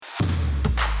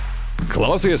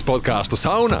Klausies podcastu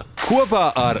Sauna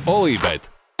kopā ar Olībet,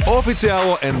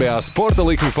 oficiālo NBA sporta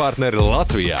likmi partneri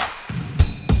Latvijā.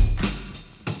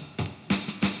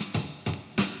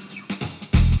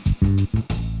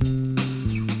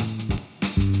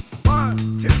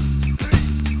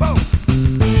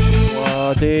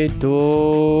 What it do?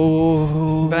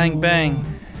 Bang, bang.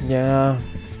 Jā.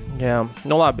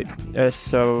 Nu labi, es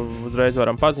uzreiz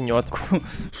varam paziņot,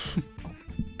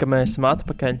 ka mēs esam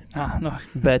atpakaļ. No.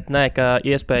 Bet nē, ka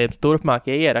iespējams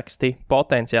turpmākie ieraksti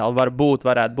potenciāli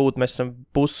varētu būt. Mēs esam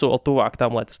pussoli tuvāk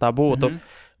tam, lai tas tā būtu.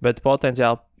 Bet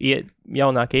potenciāli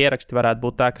jaunākie ieraksti varētu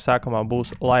būt tā, ka sākumā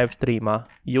būs live streamā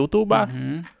YouTube.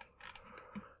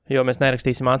 Jo mēs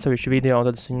nerakstīsim atsevišķu video, un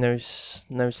tad es viņu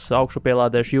nevis augšu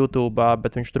pielādēšu YouTube,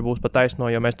 bet viņš tur būs pa taisno,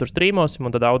 jo mēs tur streamosim,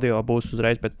 un tad audio būs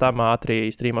uzreiz pēc tam ātri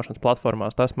streamošanas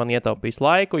platformās. Tas man ietaupīs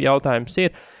laiku. Jautājums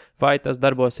ir, vai tas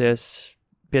darbosies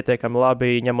pietiekami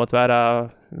labi, ņemot vērā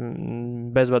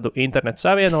bezvadu internetu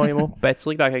savienojumu. Pēc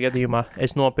sliktākajā gadījumā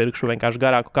es nopirkšu vienkārši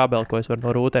garāku kabeli, ko es varu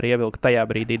no rūtera ievilkt tajā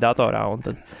brīdī datorā, un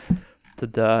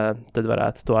tad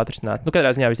varētu to atrisināt. Nu,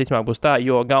 katrā ziņā visticamāk būs tā,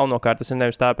 jo galvenokārt tas ir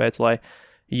nevis tāpēc, lai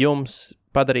jums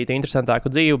padarītu interesantāku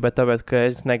dzīvi, bet tāpēc, ka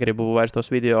es negribu vairs tos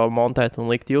video montēt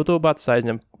un likt YouTube,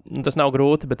 tas nav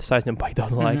grūti, bet tas aizņem baigi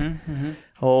daudz laika.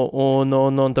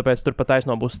 Un tāpēc tur pat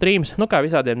taisno būs streams, kā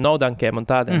visādiem nodankiem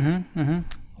un tādiem.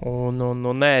 Un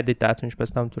needitēts, viņš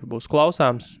pēc tam tur būs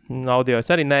klausāms. Audio es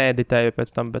arī needitēju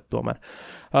pēc tam, bet tomēr.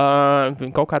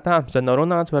 Kaut kā tā, sen nav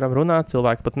runāts, varam runāt,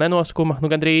 cilvēki pat nenoskuma.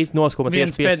 Gandrīz noskuma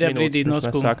tieši 5 minūtes, pirms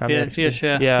mēs sākām ierakstīt.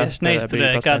 Tieši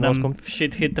neizturēja kādam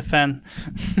shit hit the fan.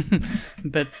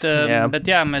 bet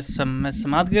jā, mēs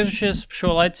esam atgriežušies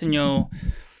šo laiciņu.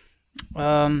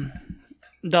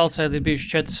 Dalcēdi ir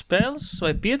bijuši 4 spēles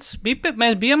vai 5.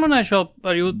 Mēs bijām runājuši vēl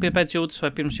pēc jūtas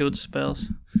vai pirms jūtas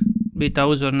spēles. Bija tā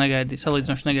uzvara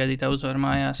salīdzinoši negaidītā uzvara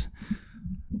mājās.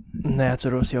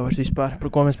 Neatceros jau vispār, par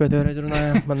ko mēs pēdējo reizi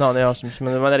runājām. Man nav nejausmas.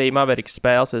 Man arī Mavericks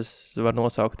spēles, es varu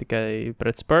nosaukt tikai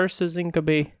pret Spurs, es zinu, ka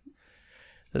bija.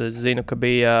 Tad es zinu, ka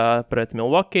bija pret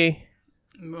Milwaukee.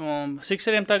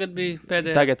 Sixeriem tagad bija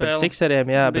pēdējā spēle. Tagad pret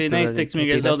Sixeriem, jā. Bija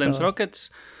neizteiksmīgais zaudējums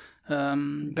Rockets.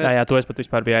 Jā, to es pat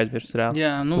vispār biju aizmirsis reāli.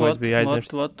 Jā, to es biju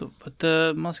aizmirsis. Pat,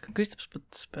 man liekas, ka Kristaps pat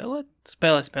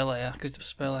spēlē, jā,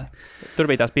 Kristaps spēlē. Tur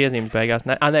bija tās piezīmes beigās.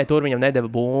 Nē, tur viņam nedeva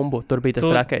bumbu, tur bija tas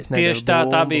trakais. Tieši tā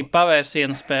bija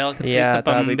pavērsiena spēle, kad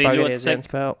Kristapam bija ļoti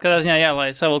spēle. Kādā ziņā, jā, lai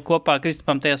savu kopā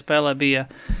Kristapam tajā spēlē bija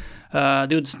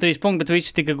 23 punkti, bet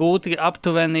visi tika gūti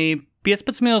aptuveni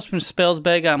 15 minūtes pirms spēles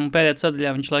beigām, un pēdējā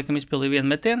sadaļā viņš laikam izpildīja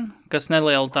vienu metienu, kas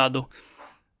nelielu tādu.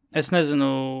 Es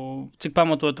nezinu, cik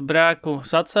pamatotu brēku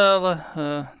sacēla.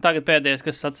 Tagad pēdējais,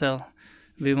 kas sacēla,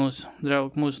 bija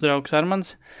mūsu draugs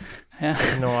Armands. Jā.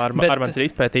 Armands ir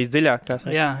izpētījis dziļāk.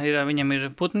 Jā, viņam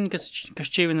ir putniņi, kas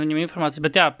šķīvina viņam informāciju.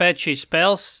 Bet jā, pēc šīs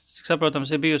spēles, cik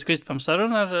saprotams, ir bijusi Kristapam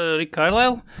saruna ar Riku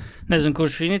Carlisle. Nezinu,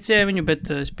 kurš inicijēja viņu, bet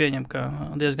es pieņemu,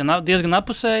 ka diezgan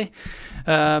apusēji.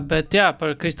 Bet jā,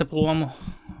 par Kristapu lomu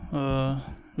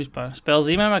vispār spēles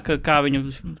zīmēm, kā viņu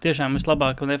tiešām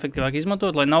vislabāk un efektīvāk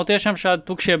izmantot, lai nav tiešām šādi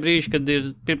tukšie brīži, kad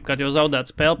ir pirmkārt jau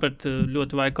zaudēta spēle pret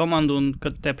ļoti vāju komandu un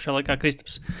kad te pašā laikā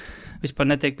Kristaps vispār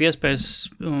netiek piespējas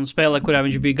un spēlē, kurā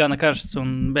viņš bija gana karsts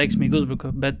un veiksmīgi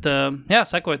uzbruka. Bet, jā,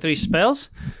 sekoja 3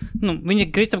 spēles. Viņa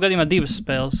Kristapa gadījumā 2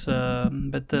 spēles,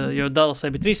 bet, jo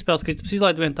Dallasai bija 3 spēles, Kristaps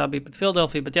izlaida vienu, tā bija pret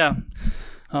Philadelphia, bet jā.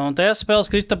 Un tajās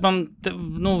spēles Kristapam,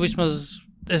 vismaz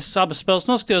es abas spēles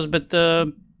noskatījos, bet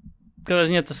kādā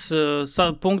ziņā tas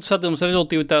punktu sadalījums,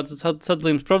 rezultīvitātes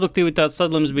sadalījums, produktivitātes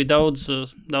sadalījums bija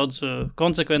daudz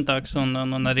konsekventāks un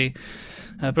arī,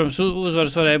 protams,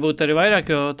 uzvaras varēja būt arī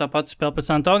vairāk, jo tā pati spēle pret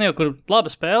San Antonio, kur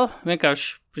laba spēle, vienkārši,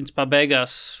 principā,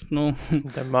 beigās,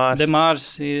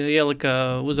 Demārs ielika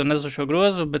uzvaru nesošo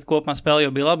grozu, bet kopumā spēle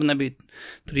jau bija laba, nebija,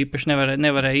 tur īpaši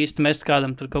nevarēja īsti mest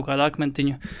kādam tur kaut kādu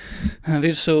akmentiņu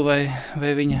virsū vai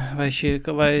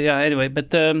anyway,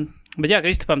 Bet jā,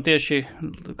 Kristapam tieši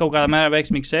kaut kādā mērā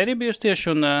veiksmīga sērija bijusi tieši,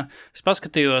 un es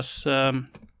paskatījos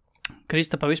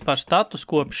Kristapa vispār status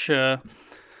kopš,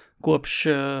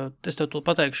 es tev to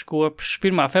pateikšu, kopš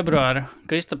 1. februāra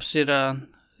Kristaps ir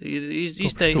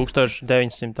izteikti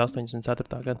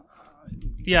 1984. gada.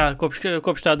 Jā,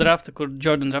 kopš tā drafta, kur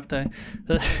Jordan draftēja.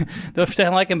 Kopš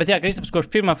tajām laikiem, bet jā, Kristaps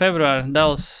kopš 1. februāra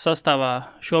Dallas sastāvā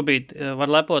šobrīd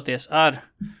var lepoties ar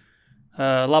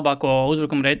labāko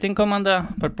uzbrukumu reitingu komandā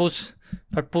par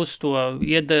pus to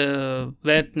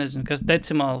ievērt, nezinu, kas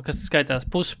decimāli, kas tas skaitās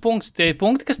puspunkts, tie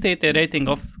punkti, kas tie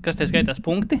reitingu, kas tie skaitās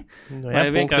punkti,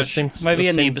 vai vienkārši, vai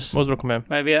vienības uzbrukumiem.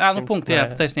 Punkti, jā,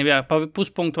 taisnība, jā, pa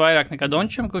puspunktu vairāk nekā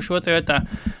Dončam, kurš otrajā vietā,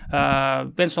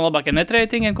 viens no labākiem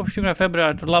netreitingiem kopš 1.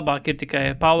 februāra, tur labāk ir tikai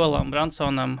Powellam,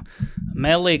 Bransonam,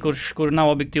 Melī, kur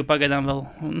nav objektīvi pagaidām vēl,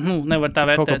 nevar tā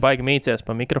vērtēt. Kaut ko baigi mīcies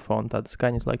pa mikrofonu, tādas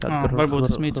skaņas laik tādas.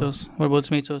 Varbūt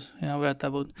es mīcos, jā, varētu tā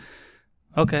būt.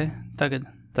 Ok, tagad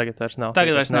vairs nav.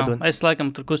 Tagad vairs nav. Es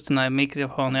laikam tur kustināju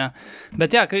mikrofonu, jā.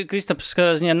 Bet jā, Kristaps,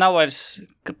 kā ziņā,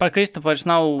 par Kristapu vairs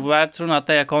nav vērts runāt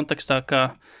tajā kontekstā, ka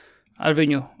ar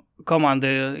viņu komanda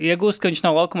iegūst, ka viņš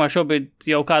nav laukumā šobrīd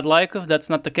jau kādu laiku,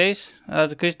 that's not the case ar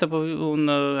Kristapu, un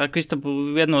ar Kristapu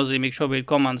viennozīmīgi šobrīd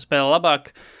komanda spēlē labāk,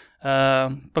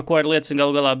 par ko ir liecina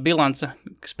galu galā bilance,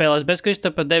 spēlēs bez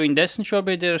Kristapa, 9-10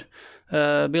 šobrīd ir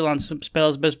bilance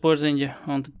spēles bez Porziņģa,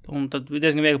 un tad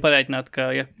diezgan viegli pareiķināt, ka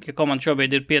ja komanda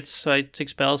šobrīd ir 5 vai cik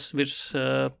spēles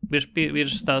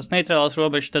virs tās neitrālās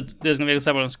robežas, tad diezgan viegli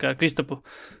saprotams, ka Kristapu,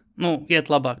 iet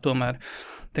labāk tomēr.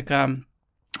 Tā kā,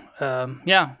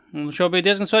 jā, un šobrīd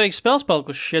diezgan svarīgs spēles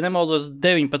palikuši, ja nemaldos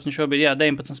 19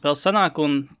 spēles sanāk,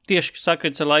 un tieši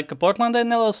sakrits ar laiku, ka Portlandē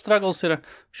neliels struggles ir,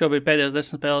 šobrīd pēdējās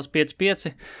 10 spēles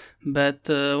 5-5,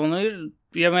 bet, un ir,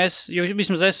 jo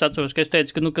vismaz es atceros, ka es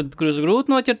teicu, ka, kad uz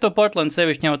grūti noķert to Portlandu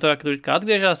sevišķi ņemot vairāk, ka tur kā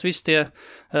atgriežās visi tie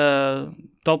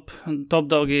top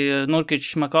dogi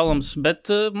Nurkičs, McCollums, bet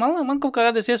man kaut kā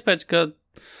radies iespējas, ka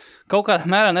kaut kādā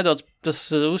mērā nedaudz tas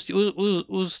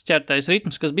uzķertais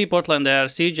ritms, kas bija Portlandē ar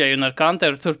CJ un ar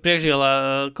Kanteru, tur priekšgalā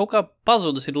kaut kā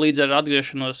pazudus ir līdz ar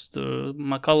atgriešanos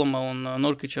McColluma un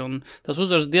Nurkiča, un tas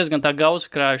uzvars diezgan tā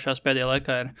gausi krājušās pēdējā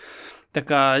laikā ir. Tā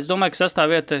kā es domāju, ka sastāv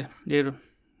vieta ir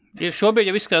šobrīd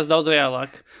jau izskatās daudz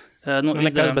reālāk.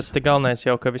 Nekas, bet galvenais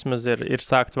jau, ka vismaz ir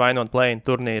sākts vainot play-in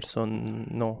turnīrs, un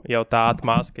jau tā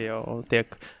atmaska jau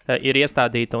ir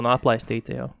iestādīta un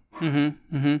atlaistīta jau.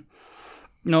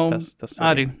 Tas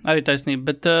arī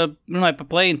taisnība, bet runāju par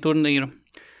play-in turnīru.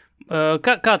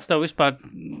 Kāds tev vispār,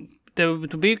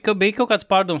 tu bija kaut kāds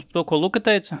pārdoms par to, ko Luka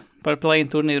teica par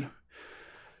play-in turnīru?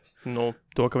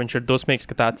 To, ka viņš ir dusmīgs,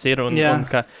 ka tāds ir, un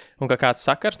ka kāds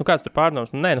sakars, kāds tur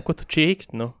pārdoms, ko tu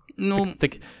čīkst,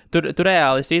 Tur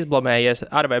reāli esi izblamējies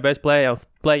ar vai bez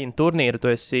play-in turnīra, tu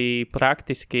esi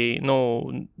praktiski,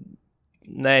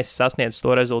 neesi sasniedzis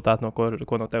to rezultātu,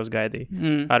 ko no tevs gaidīja.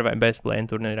 Ar vai bez play-in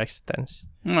turnīra eksistences.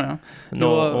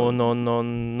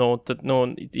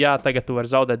 Jā, tagad tu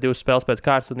vari zaudēt 2 spēles pēc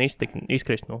kārtas un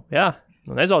izkrist,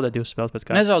 nezaudē 2 spēles pēc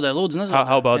kārtas. Nezaudē.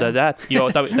 How about that? Jo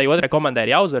tai otrai komandai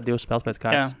ir jāuzvar 2 spēles pēc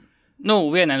kārtas.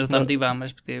 Vienai no tām divām,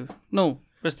 respektīvi.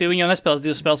 Viņi jau nespēlēs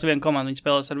 2 spēles ar vienu komandu, viņi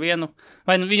spēlēs ar vienu.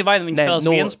 Vai viņi spēlēs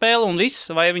vienu spēli un viss,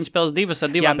 vai viņi spēlēs 2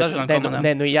 ar 2 dažādām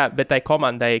komandām. Jā, bet tai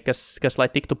komandai, kas lai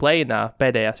tiktu play-inā,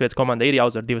 pēdējās vietas komandai ir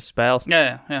jāuzvar 2 spēles.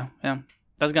 Jā.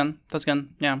 Tas gan,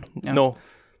 jā.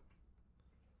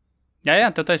 Jā,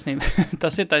 tev taisnība.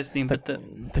 Tas ir taisnība.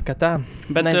 Tā kā tā.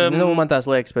 Bet, man tās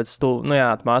liekas pēc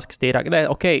maskas tīrāk.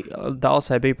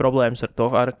 Dallasai bija problēmas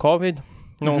ar Covid.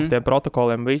 Tiem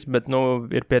protokoliem viss, bet,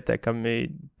 ir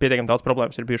pietiekami daudz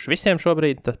problēmas ir bijuši visiem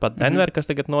šobrīd, tas pat Denver, kas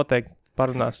tagad noteikti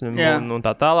parunāsim, un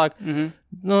tā tālāk.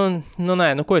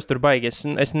 Ko es tur baigi?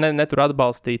 Es netur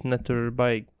atbalstīt, netur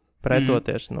baigi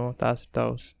pretoties,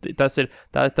 tas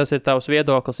ir tavs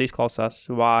viedoklis, izklausās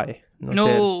vāji.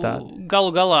 Galu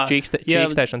galā.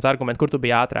 Čīkstēšanas argumenti, kur tu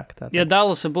biji ātrāk? Ja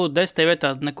Dallasa būtu 10.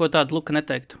 vietā, neko tādu Luka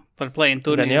neteiktu par play-in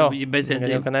turnīru, ja beziedzību.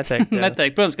 Gan jau, ka neteikt.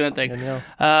 Neteikt, protams, ka neteikt.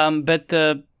 Bet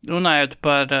runājot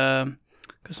par,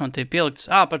 kas man tie pielikts,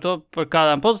 par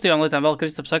kādām pozitīvām lietām vēl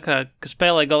Kristaps sakarā, ka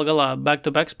spēlēja galu galā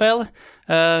back-to-back spēli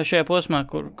šajā posmā,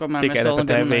 kamēr tikai mēs vēl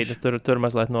nebijām runājuši. Tur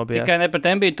mazliet nobijā. Tikai ne par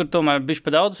Embiidu, tur tomēr bišķi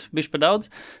pa daudz,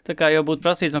 tā kā jau būtu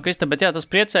prasīts no Kristapa, bet jā, tas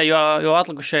priecē, jo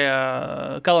atlikušajā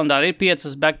kalendārā ir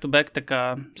 5 back-to-back tā kā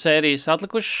sērijas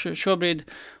atlikušas šobrīd,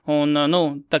 un,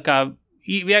 tā kā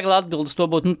viegli atbildes to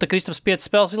būtu, tā Kristaps 5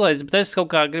 spēles izlaidis, bet es kaut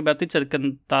kā gribētu ticēt, ka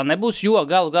tā nebūs, jo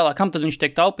galu galā, kam tad viņš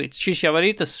tiek taupīts? Šis jau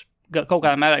arī tas kaut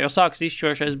kādā mērā jau sāks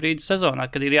izšķirošais brīdis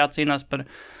sezonā, kad ir jācīnās par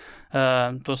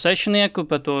to sešnieku,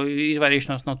 par to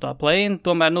izvairīšanos no tā play-in.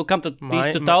 Tomēr, kam tad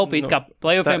īsti taupīt kā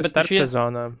play-offiem?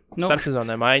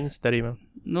 Starpsezonē maiņas darījumā.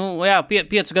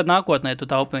 5 gadu nākotnē tu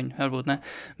taupi viņu, varbūt ne.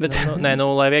 Bet,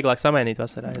 lai vieglāk samainīt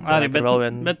vasarā. Arī,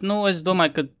 bet es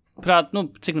domāju, ka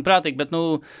cik prātīgi, bet,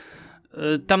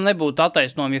 tam nebūtu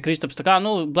attaisnojumi, ja Kristaps tā kā,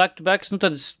 back-to-backs,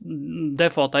 tad es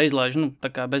defaultā izlaižu, tā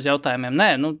kā bez jautājumiem.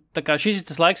 Nē, tā kā šis ir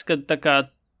tas laiks, kad tā kā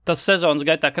tas sezonas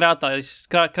gaitā krātā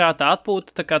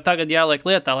atpūta, tā kā tagad jāliek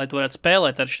lietā, lai tu varētu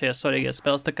spēlēt ar šies svarīgās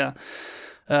spēles, tā kā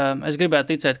es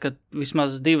gribētu ticēt, ka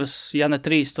vismaz 2, ja ne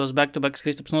 3 tos back-to-backs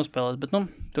Kristaps nospēlēs, bet,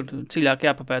 tur ciļāk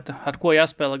jāpapēta, ar ko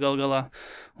jāspēlē gal galā,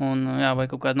 un vai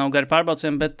kaut kāda nav gari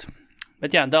pārbraucieni, bet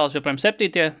jā, Dallas joprojām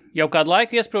 7. jau kādu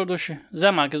laiku iesprūduši,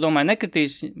 zemāk, es domāju,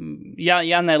 nekritīs,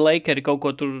 ja ne Lakeri kaut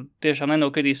ko tur tiešām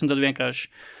nenokritīs, un tad vienkārši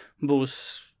būs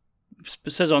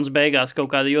sezonas beigās kaut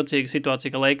kāda jocīga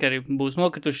situācija, ka Lakeri būs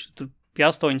nokrituši, tur pie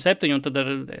 8-7, un tad ar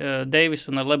Deivis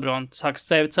un ar Lebronu sāks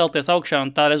celties augšā,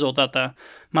 un tā rezultātā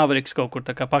Mavericks kaut kur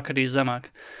tā kā pakarīs zemāk.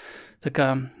 Tā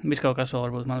kā viss kaut kas vēl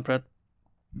varbūt, manuprāt.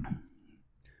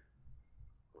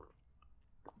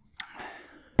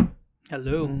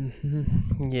 Hello.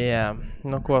 Jā,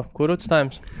 ko,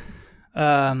 Kurutstaims?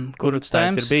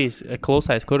 Kurutstaims ir bijis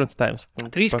klusais Kurutstaims.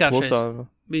 Trīskāršais.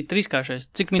 Bija trīskāršais.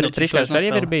 Cik minūtes? Trīskāršais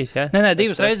arī ir bijis, jā? Nē,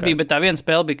 2 reizes bija, bet tā viena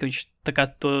spēle bija, ka viņš tā kā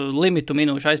to limitu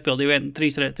minūšu aizpildīja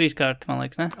trīskārt, man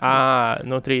liekas, ne?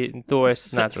 To es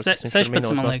neatceros.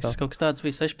 16, man liekas, kaut kas tāds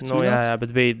bija 16 minūtes. Jā,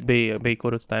 bet bija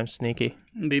Kurutstaims sneaky.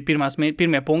 Bija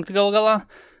pirmie punkti galā.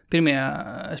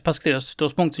 Es paskatījos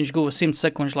tos punktus, viņš guva 100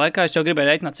 sekundžu laikā. Es jau gribēju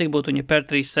reiķināt, cik būtu viņa per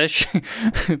 3-6,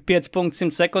 5 punkti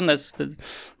 100 sekundes. Tad,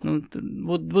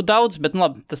 būtu daudz, bet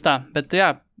labi, tas tā. Bet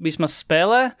jā, vismaz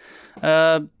spēlē.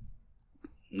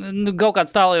 Kaut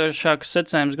kāds tālajošāks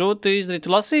secinājums grūti izdarīt.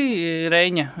 Tu lasīji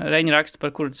Reiņa rakstu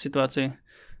par Kurtas situāciju?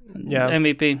 Jā.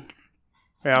 MVP.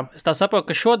 Jā. Es tā saprotu,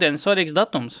 ka šodien ir svarīgs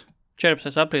datums.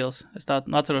 14. aprīlis. Es tā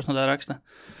atceros no tā raksta.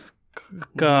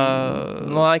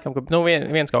 Laikam, ka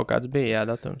viens kaut kāds bija, jā,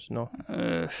 datums.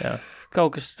 Jā.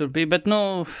 Kaut kas tur bija, bet,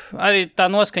 arī tā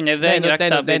noskaņa ir Reiņa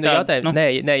rakstā.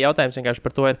 Nē, jautājums vienkārši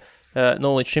par to ir,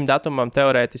 līdz šim datumam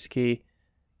teorētiski,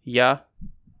 ja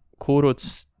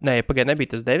Kuruts,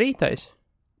 nebija tas 9.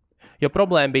 Jo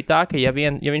problēma bija tā, ka ja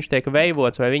viņš tiek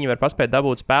veivots, vai viņi var paspēt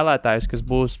dabūt spēlētājus, kas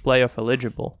būs playoff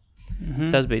eligible,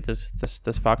 tas bija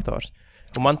tas faktors.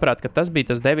 Un manuprāt, ka tas bija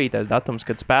tas 9. datums,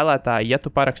 kad spēlētāji, ja tu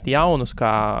paraksti jaunus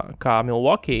kā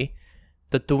Milwaukee,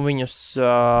 tad tu viņus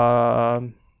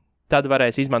tad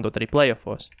varēsi izmantot arī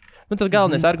playoffos. Tas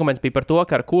galvenais arguments bija par to,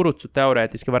 ka ar Kurucu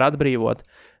teorētiski var atbrīvot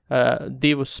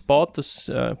 2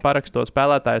 spotus, parakstot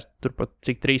spēlētājus, turpat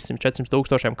cik 300-400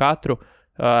 tūkstošiem katru,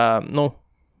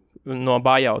 no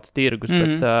bājautu tirgus,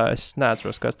 bet es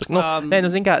neatceros, kas tur.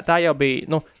 Zin kā, tā jau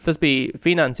bija, tas bija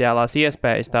finansiālās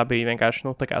iespējas, tā bija vienkārši,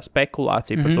 tā kā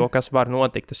spekulācija par to, kas var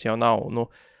notikt, tas jau nav,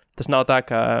 tas nav tā,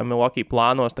 ka Milwaukee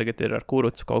plānos tagad ir ar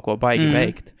Kurucu kaut ko baigi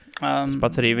veikt. Tas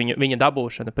pats arī viņa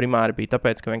dabūšana primāri bija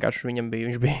tāpēc, ka vienkārši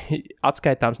viņš bija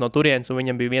atskaitāms no turienes, un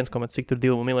viņam bija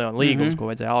 1,2 miljonu līgums, ko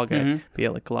vajadzēja algai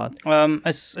pielikt klāt.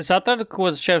 Es atradu,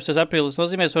 ko tas 14. aprīlis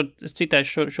nozīmēs, es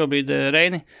citēšu šobrīd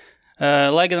Reini.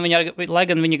 Lai gan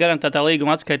viņa garantētā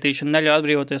līguma atskaitīšana neļauj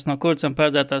atbrīvoties no Kurcam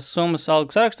paredzētās summas algu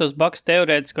sarakstos, Bucks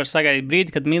teorētiski var sagaidīt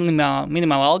brīdi, kad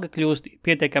minimāla alga kļūst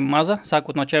pietiekami maza,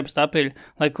 sākot no 14. aprīļa,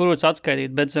 lai Kurts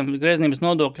atskaitītu, bet zem greznības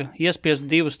nodokļa iespiestu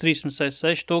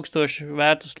 2,306 tūkstoši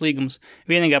vērtus līgumus.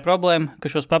 Vienīgā problēma,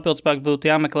 ka šos papildspēkus būtu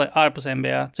jāmeklē ārpus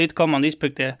NBA. Citu komandu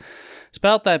izpirktie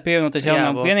spēlētāji pievienoties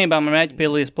jaunām vienībām un mēģi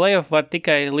piedalīties playoff var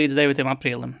tikai līdz 9.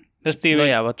 aprīlim. Respektīvi,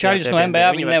 čaļus no NBA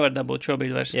viņi nevar dabūt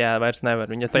šobrīd vairs. Jā, vairs nevar.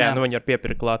 Viņi var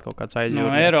piepirkt klāt kaut kāds aizjūri.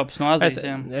 No Eiropas, no Azijas,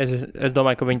 jā. Es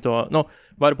domāju, ka viņi to,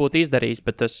 varbūt izdarīs,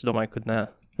 bet es domāju, ka nē.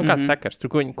 Kāds sakars,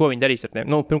 tur, ko viņi darīs ar tiem?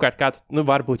 Pirmkārt,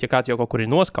 varbūt, ja kāds jau kaut kur ir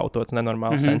noskautots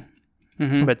nenormāli sen.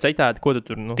 Bet citādi, ko tu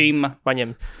tur, Tīma.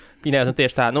 Paņem. Jā,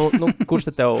 tieši tā, kurš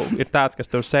tad tev ir tāds, kas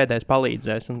tur sēdēs,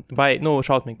 palīdzēs, vai,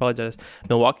 šautmīgi palīdzēs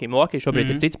Milwaukee šobrīd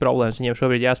ir cits problēmas, viņiem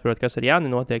šobrīd jāsaprot, kas ar Jāni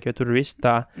notiek, jo tur viss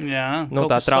tā,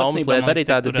 tā traumas lieta arī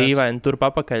tāda dīvaina, tur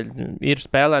papakaļ ir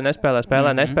spēlē,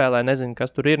 nespēlē, nezinu,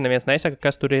 kas tur ir, neviens nesaka,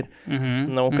 kas tur ir,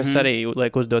 kas arī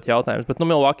liek uzdot jautājumus, bet,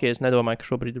 Milwaukee es nedomāju, ka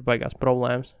šobrīd ir baigās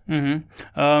problēmas.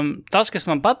 Tas, kas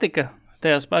man patika,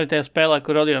 tajā spēlē,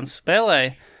 kur Rodions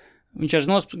spēlēja, viņš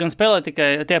gan spēlē tikai,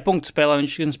 tajā punktu spēlē,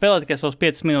 viņš gan spēlē tikai savus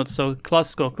 5 minūtes, savu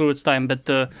klasisko Kurts time, bet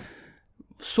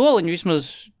soliņu vismaz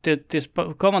tie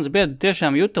komandas biedri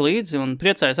tiešām juta līdzi un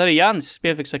priecājas arī Jānis.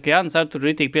 Piefiksē, ka Jānis arī tur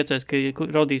ritīgi priecājas, ka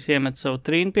Rodijs iemet savu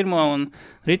trīnu pirmo un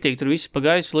ritīgi tur visi pa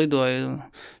gaisu lidoja.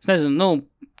 Es nezinu,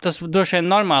 tas droši vien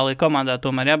normāli komandā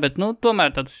tomēr, jā, bet,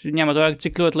 tomēr tāds, ņemot vērā,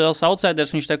 cik ļoti liels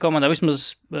outsiders viņš tajā komandā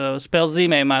vismaz spēles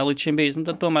zīmējumā līdz šim bijis,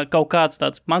 tad tomēr kaut kāds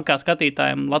tāds man kā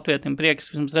skatītājiem, latvietim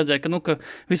prieks, vismaz redzēja, ka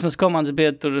vismaz komandas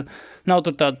biedri tur nav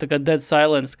tur tāda tā kā dead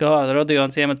silence, ka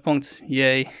Rodions iemet punkts,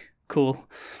 jei, cool,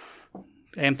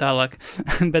 ejam tālāk.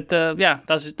 Bet, jā,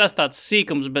 tas tāds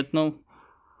sīkums, bet,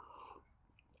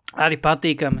 arī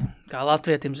patīkami, kā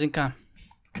latvietim, zin kā.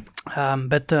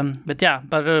 Bet jā,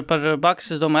 par Bucks,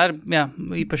 es domāju, jā,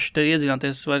 īpaši te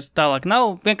iedzināties vairs tālāk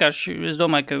nav. Vienkārši, es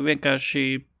domāju, ka vienkārši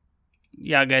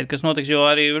jāgaida, kas notiks, jo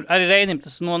arī Reinim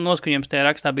tas noskaņojums tajā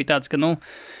rakstā bija tāds, ka,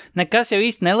 nekas jau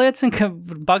īsti neliecina, ka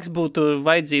Bucks būtu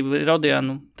vajadzība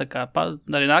Rodionu tā kā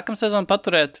arī nākamā sezonu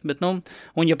paturēt, bet,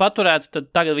 un ja paturētu, tad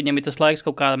tagad viņam ir tas laiks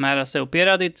kaut kādā mērā sev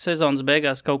pierādīt sezonas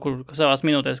beigās kaut kur savās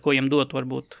minūtēs, ko viņam dot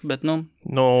varbūt, bet,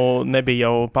 nebija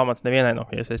jau pamats nevienai no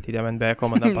iesaistītām NBA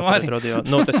komandām paturēt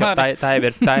Rodionu. Tas jau tā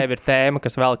jau ir tēma,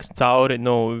 kas velkas cauri,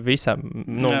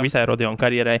 visai Rodionu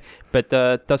karjerai, bet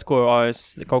tas, ko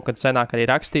es kaut kad senāk arī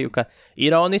rakstīju, ka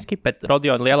ironiski, bet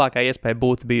Rodionu lielākā iespēja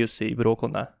būtu bijusi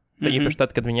Brooklynā. Īpaši tad,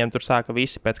 kad viņiem tur sāka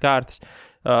visi pēc kārtas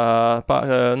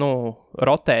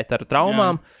rotēt ar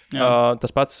traumām.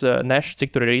 Tas pats Nešs,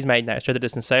 cik tur ir izmēģinājis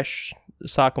 46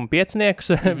 sākuma pieciniekus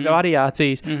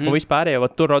variācijas, un vispārējo,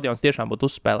 tur Rodions tiešām būtu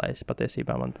uzspēlējis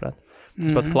patiesībā, manuprāt.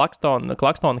 Tas pats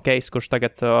Klakstona case, kurš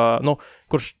tagad,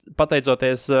 kurš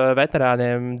pateicoties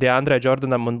veterāniem DeAndre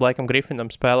Jordanam un Blakam Griffinam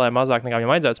spēlē mazāk nekā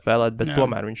viņam vajadzētu spēlēt, bet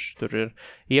tomēr viņš tur ir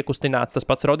iekustināts. Tas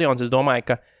pats Rodions, es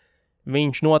domāju, ka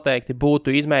viņš noteikti būtu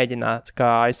izmēģināts kā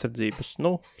aizsardzības,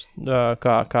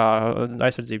 kā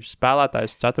aizsardzības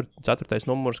spēlētājs, 4.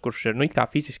 numurs, kurš ir, it kā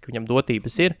fiziski viņam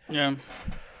dotības ir. Jā.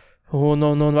 Un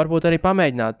varbūt arī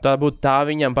pamēģināt. Tā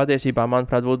viņam patiesībā,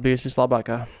 manuprāt, būtu bijusi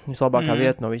vislabākā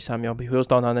vieta no visām, jo bija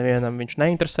Houstonā nevienam viņš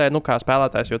neinteresē, kā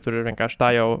spēlētājs, jo tur ir vienkārši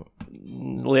tā jau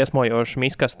liesmojoša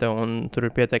miskaste, un tur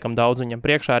ir pietiekami daudz viņam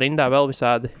priekšā rindā vēl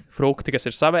visādi frukti, kas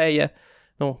ir savējie.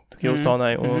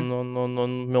 Houstonai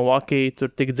un Milwaukee tur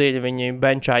tik dziļi viņi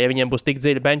benčā, ja viņiem būs tik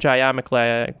dziļi benčā jāmeklē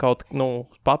kaut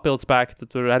papildu spēki,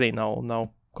 tad tur arī nav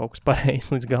kaut kas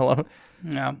pareizs līdz galam.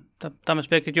 Jā, tam es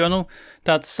piekrītu, jo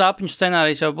tāds sapņu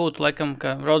scenārijs jau būtu, laikam,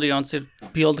 ka Rodions ir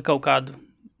pilda kaut kādu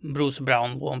Bruce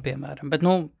Brown lomu, piemēram. Bet,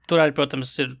 tur arī,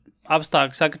 protams, ir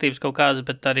apstākļu sakritības kaut kādas,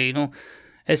 bet arī,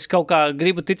 es kaut kā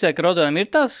gribu ticēt, ka Rodionam ir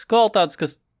tās kvalitātes,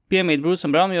 kas piemīt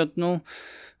Bruceam Brownam, jo,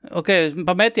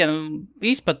 pa metienu,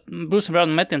 īspat Bruce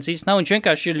Brown metiens īsti nav, viņš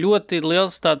vienkārši ir ļoti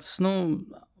liels tāds,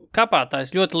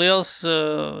 kapātājs, ļoti liels,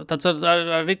 tāds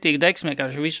ar ritīgu deksmi,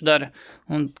 vienkārši visu dara.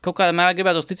 Un kaut kādā mērā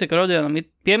gribētu ticēt, ka Rodionam ir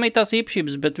piemīt tās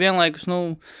īpašības, bet vienlaikus,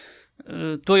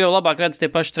 to jau labāk redz tie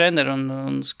paši treneri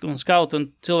un skauti un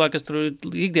cilvēki, kas tur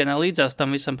ikdienā līdzās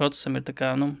tam visam procesam ir tā kā,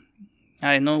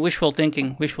 wishful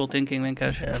thinking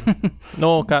vienkārši.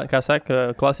 Kā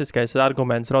saka, klasiskais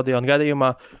arguments Rodiona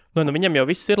gadījumā, viņam jau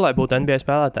viss ir, lai būtu NBA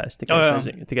spēlētājs. Tikai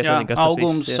es nezinu, kas tas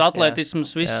augums, viss ir.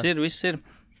 atletisms, viss ir.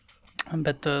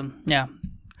 Bet,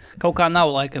 kaut kā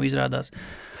nav laikam izrādās.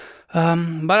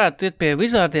 Varētu iet pie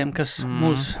Wizardiem, kas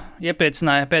mūs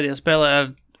iepriecināja pēdējā spēlē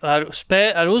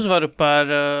ar uzvaru par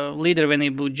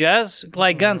līdervienību Jazz,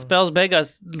 lai gan spēles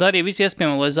beigās darīja visu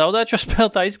iespējamo, lai zaudētu šo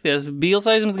spēli, tā izskaties. Bīls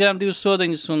aizmet garām 2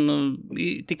 sodiņus un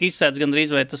tika izsēts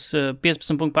gandrīz, vai tas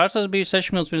 15 punktu pārstāvs bija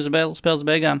 6 minūtes pirms spēles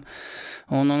beigām.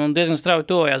 Un diezgan strauji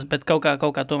tojās, bet kaut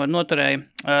kā tomēr noturēja.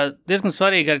 Diezgan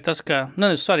svarīgi arī tas, ka,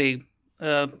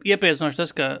 iepriecinoši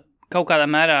tas, ka kaut kādā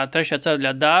mērā 3.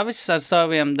 ceturdaļā Dāvis ar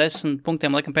saviem 10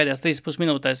 punktiem, laikam pēdējās 3,5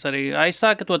 minūtēs arī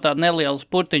aizsāka to tādu nelielu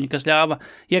spurtiņu, kas ļāva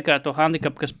iekrāt to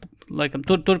handikapu, kas, laikam,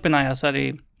 turpinājās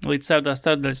arī līdz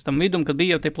ceturdaļas tam vidum, kad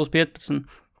bija jau tie plus 15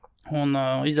 un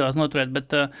izdevās noturēt,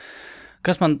 bet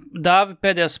kas man Dāvi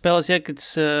pēdējās spēles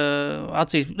iekrits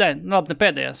acīs, ne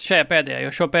pēdējās, šajā pēdējā,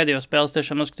 jo šo pēdējo spēles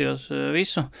tiešām noskatījos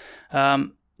visu,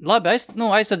 labi,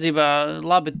 aizsardzībā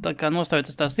labi tā kā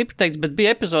nostājot tā stipri teikts, bet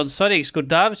bija epizodes svarīgas, kur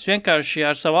Dāvis vienkārši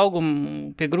ar savu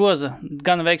augumu pie groza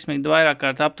gan veiksmīgi vairāk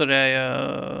kārt apturēja,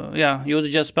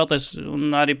 Utah Jazz spēlētājs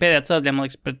un arī pēdējā ceļā, man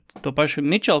liekas, pret to pašu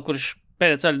Mitchell, kurš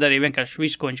pēdējā ceļā darīja vienkārši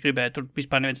visu, ko viņš gribēja. Tur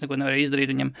vispār neviens neko nevarēja izdarīt.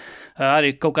 Viņam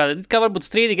arī kaut kā varbūt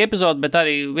strīdīga epizode, bet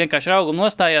arī vienkārši ar augumu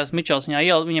nostājās. Mitchells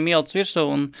viņam ielicis virsū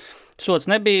un sots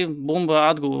nebija. Bumba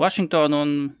atguva Vašingtonu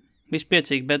un viss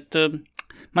priecīgi, bet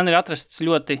man ir atrasts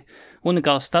ļoti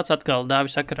unikāls stats atkal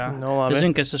Dāvi sakarā. Es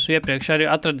zinu, ka es esmu iepriekš arī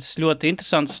atradis ļoti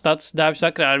interesants stats Dāvi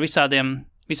sakarā ar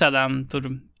visādām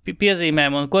tur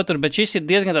piezīmēm un ko tur, bet šis ir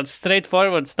diezgan tāds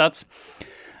straightforward stats.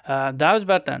 Dāvis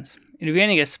Bertens ir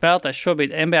vienīgais spēlētājs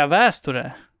šobrīd NBA vēsturē.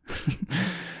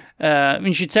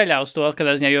 Viņš ir ceļā uz to, kad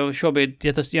jo šobrīd,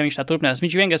 ja viņš tā turpinās,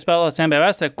 viņš ir vienīgais spēlētājs NBA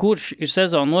vēsturē, kurš ir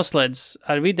sezonu noslēdzis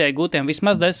ar vidēji gūtiem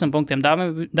vismaz 10 punktiem.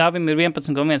 Dāvim ir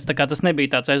 11,1, tā kā tas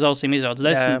nebija tāds aiz ausīm izrauts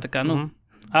 10, tā kā,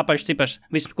 apaļš cipars.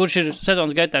 Kurš ir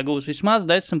sezonas gaitā gūs vismaz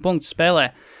 10 punktus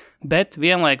spēlē, bet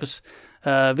vienlaikus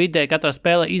vidēji katrā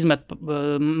spēlē izmet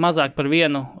mazāk par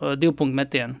 1 2-punktu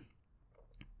metienu.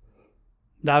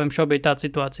 Dāvim šobrīd tāda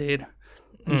situācija ir.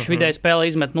 Viņš vidēji spēlē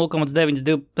izmet 0,9,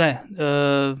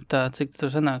 cik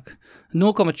tur sanāk?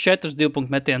 0,4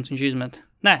 2-punktu metienus viņš izmet.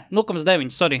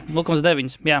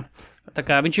 0,9, jā. Tā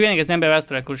kā viņš ir vienīgais NBA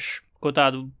vēsturē, kurš ko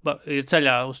tādu ir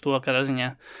ceļā uz to, kādā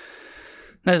ziņā.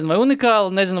 Nezinu, vai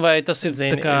unikāli, nezinu, vai tas ir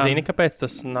Zini, kāpēc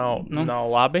tas nav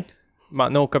labi?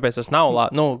 kāpēc tas nav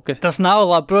labi? Tas nav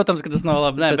labi, protams, ka tas nav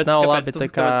labi. Tas nav labi,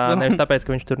 nevis tāpēc,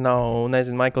 ka viņš tur nav,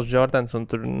 Michaels Jordans un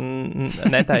tur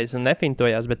netais un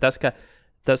nefintojās, bet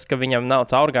tas, ka viņam nav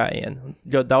caurgājienu.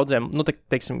 Ļoti daudziem,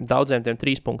 daudziem tiem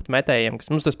 3 punktu metējiem, kas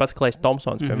mums tas pats Klejs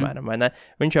Thompsons, piemēram, vai ne?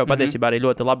 Viņš jau patiesībā arī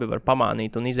ļoti labi var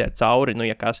pamanīt un iziet cauri,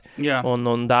 ja kas. Jā.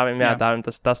 Un Dāvim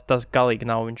tas galīgi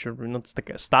nav, viņš ir, tas tā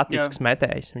kā statisks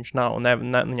metējs, viņš nav,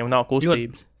 viņam nav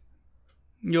kustības.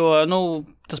 Jo,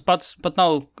 tas pats pat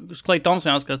nav Klejs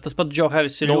Thompsons, tas pats Joe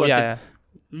Harris ir ļoti... Jā.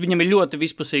 Viņam ir ļoti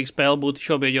vispusīga spēle būt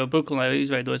šobrīd, jo Brooklynā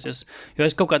izveidosies. Jo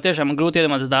es kaut kā tiešām man grūti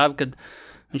iedomāties Dāvi, kad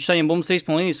viņš saņem bumbas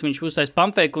 3 līnijas, viņš uztais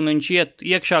pumpfake un viņš iet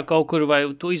iekšā kaut kur vai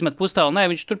tu izmet pustālu. Nē,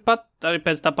 viņš turpat arī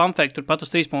pēc tā pumpfake turpat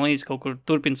uz 3 līnijas kaut kur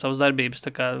turpina savas darbības.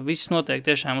 Tā kā viss notiek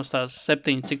tiešām uz tās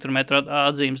 7, cik tur metru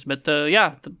atzīmes. Bet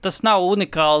tas nav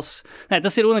unikāls. Nē,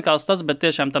 tas ir unikāls tas, bet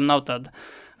tiešām tam nav tāda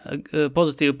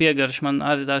pozitīva piegarša. Man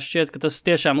arī tā šķiet, ka tas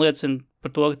tiešām liecina par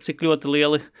to, cik ļoti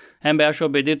lieli NBA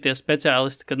šobrīd ir tie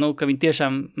speciālisti, ka viņi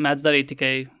tiešām mēdz darīt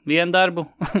tikai vienu darbu.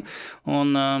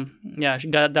 Un,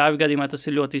 Dāvi gadījumā tas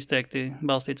ir ļoti izteikti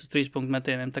balstīts uz 3 punktu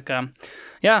metieniem. Tā kā,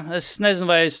 es nezinu,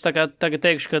 vai es tagad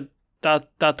teikšu, ka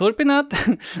tā turpināt,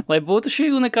 lai būtu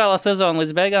šī unikālā sezona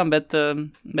līdz beigām, bet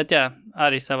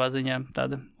arī savā ziņā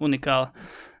tāda unikāla.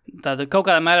 Tāda kaut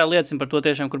kādā mērā liecina par to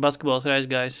tiešām, kur basketbols ir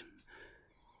aizgājis.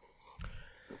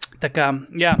 Tā kā,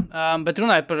 bet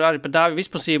runājot arī par Dāvi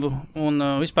vispusību un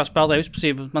vispār spēlēju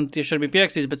vispusību, man tieši arī bija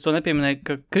pierakstīts, bet to nepieminēju,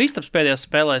 ka Kristaps pēdējās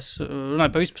spēlēs,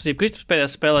 runājot par vispusību, Kristaps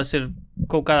pēdējās spēlēs ir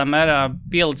kaut kādā mērā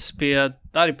pielicis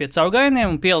arī pie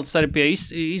caurgājieniem un pielicis arī pie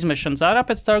izmešanas ārā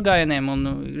pēc caurgājieniem, un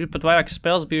ir pat vairākas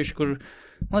spēles bijuši, kur,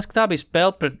 man liekas, ka tā bija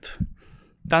spēle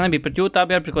tā nebija pret Jūtu, tā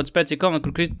bija arī pret kaut kādu spēcīgu komandu,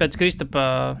 kur pēc Kristapa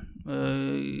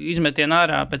izmetienu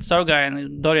ārā pēc saugājiena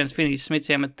Dorians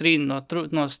Finney-Smits iemet trīnu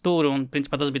no stūra, un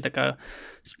principā tas bija tā kā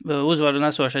uzvaru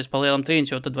nesošais pa lielam trīns,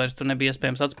 jo tad vairs tur nebija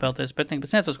iespējams atspēlēties pretinieki.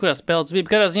 Bet necos, kurās spēles bija.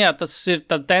 Katrā ziņā tas ir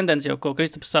tāda tendence jau, ko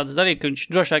Kristaps sācis darīt, ka viņš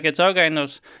drošāk iet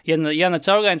caurgājienos, ja ne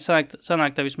caurgājienos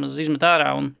sanāk tev vismaz izmet ārā,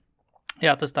 un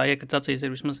tas tā iekrits acīs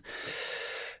ir vismaz.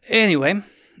 Anyway,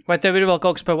 vai tev ir vēl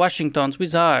kaut kas par Washingtons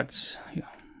Wizards?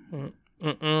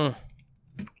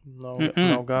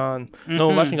 Nav gan.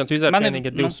 Washingtons Wizards vienīgi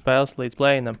ir 2 spēles līdz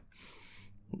play-inam.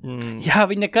 Jā,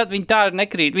 viņi tā arī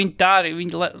nekrīt.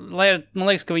 Man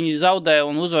liekas, ka viņi zaudē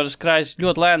un uzvaras krājas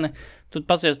ļoti lēni. Tu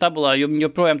pacies tabulā, jo viņi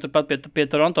joprojām turpat pie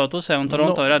Toronto tusē, un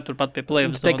Toronto ir arī turpat pie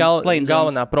play-offs.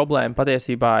 Galvenā problēma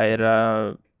patiesībā ir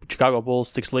Chicago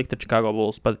Bulls, cik slikta Chicago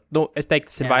Bulls. Es teiktu,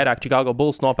 tas ir vairāk Chicago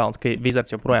Bulls nopelns, ka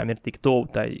Wizards joprojām ir tik tuvu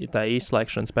tā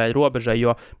izslēgšanas spēļu robežai,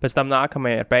 jo pēc tam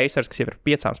nākamajai ir Pacers, kas jau ir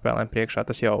 5 spēlēm priekšā,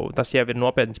 tas jau ir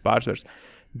nopietnis pārsvars.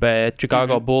 Bet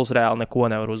Chicago Bulls reāli neko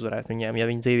nevar uzvarēt viņiem. Ja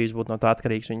viņa dzīvības būtu no tā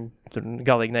atkarīgs, viņi tur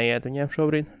galīgi neiet viņiem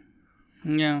šobrīd.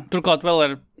 Jā, turklāt vēl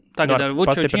ir tagad ar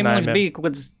Vučoviču, man bija kaut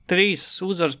kāds 3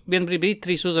 uzvaras, vienbrīd bija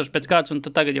 3 uzvaras pēc kāds, un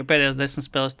tad tagad jau pēdējās 10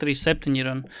 spēles 3-7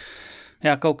 ir, un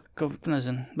kaut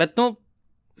nezinu. Bet,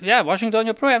 Washington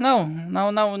joprojām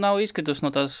nav izkritus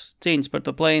no tās cīņas par to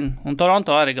play-in, un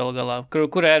Toronto arī galā,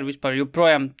 kur ir vispār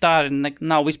joprojām tā arī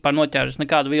nav vispār noķēris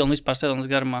nekādu vilnu vispār sezonas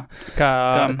garumā.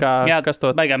 Kas to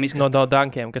beigām izkrist. No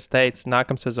Dankiem, kas teica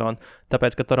nākamsezon,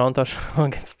 tāpēc, ka Toronto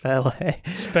šogad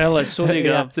spēlē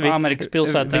sūdīgā Amerikas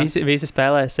pilsētā. Visi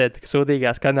spēlēsiet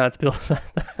sūdīgās Kanādas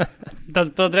pilsētā.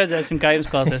 Tad redzēsim, kā jums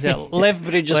klāsies.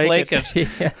 Lethbridges Lakers.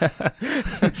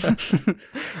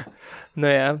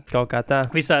 Kaut kā tā.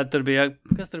 Visādi tur bija.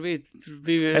 Kas tur bija?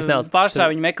 Es nezinu.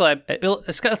 Pārstāv viņi meklēja.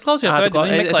 Es klausījos,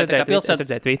 viņi meklēja tā kā pilsētas. Es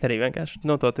redzēju Twitterī vienkārši.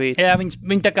 To tweet. Jā,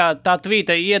 viņi tā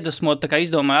tweeta iedvesmot, tā kā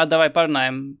izdomāja, davai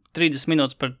parunājam 30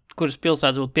 minūtes par kuras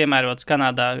pilsētas būtu piemērotas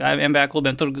Kanādā NBA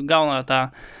klubiem. Tur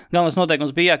galvenais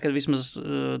noteikums bija, ka vismaz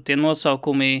tie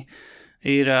nosaukumi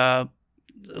ir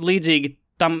līdzīgi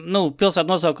tam, pilsētu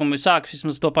nosaukumu sāks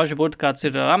vismaz to pašu burtu, kāds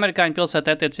ir amerikāņu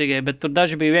pilsētā attiecīgai, bet tur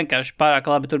daži bija vienkārši pārāk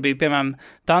labi. Tur bija, piemēram,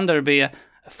 Thunder bija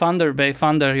Thunder Bay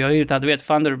Thunder, jo ir tāda vieta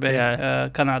Thunder Bay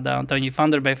Kanādā, un tā viņi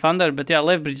Thunder Bay Thunder, bet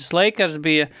Lethbridges Lakers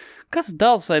bija, kas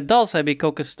Dallasai bija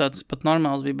kaut kas tāds pat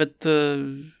normāls bija, bet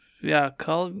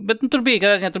bet tur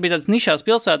bija tādas nišās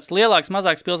pilsētas, lielākas,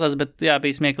 mazākas pilsētas, bet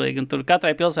bija smieklīgi, un tur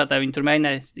katrai pilsētā viņi tur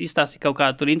mēģināja izstāstīt kaut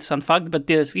kādu tur interesantu faktu, bet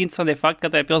tie interesantie fakti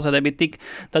katrai pilsētai bija tik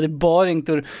tādi boring,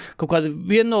 tur kaut kāda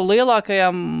viena no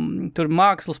lielākajām tur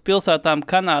mākslas pilsētām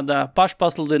Kanādā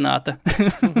pašpasludināta.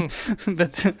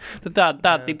 Bet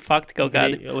tā tipa fakti kaut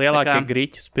kādi. Lielākie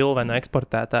griķu spilvenu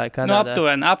eksportētāji Kanādā.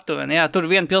 Aptuveni, jā. Tur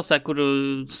viena pilsēta, kuru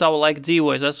savu laiku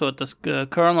dzīvojas, esot tas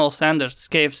Colonel Sanders, tas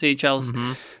KFC čels.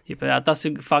 Tas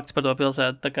ir fakts par to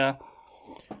pilsētu. Tā kā,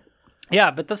 Jā,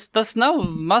 bet tas nav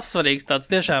mazsvarīgs tāds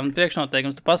tiešām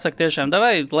priekšnoteikums. Tu pasaki tiešām,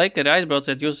 davai, Lakeri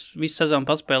aizbrauciet, jūs visu sezonu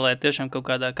paspēlējat tiešām kaut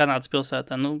kādā Kanādas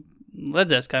pilsētā. Nu,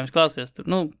 redzēs, kā jums klāsies. Tur.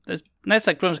 Nu, es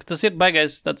nesaku, protams, ka tas ir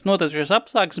baigais tāds noteicošais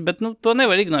apstākļus, bet nu, to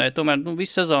nevar ignorēt. Tomēr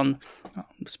visu sezonu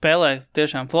spēlē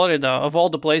tiešām Floridā, of all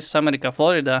the places Amerikā,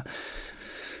 Floridā.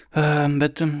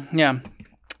 Jā,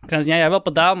 vēl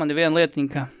pa dāvu man ir viena lietiņa,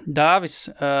 ka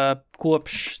Dāvis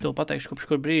kopš, to pateikšu,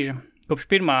 kopš kur brīža, kopš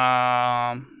pirmā...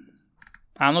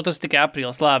 tas tikai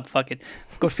aprīlis, labi, fuck it.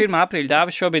 Kopš 1. aprīļa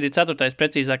Dāvis šobrīd ir 4.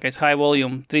 precīzākais high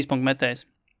volume 3-punktu metējs.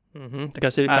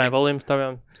 Kas ir high volume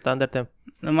taviem standartiem?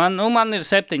 Man ir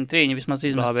 7-3 vismaz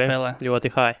izmestas spēlē. Ļoti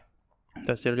high.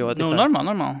 Tas ir ļoti high.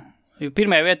 Normāli.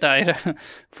 Pirmajā vietā ir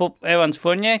Evans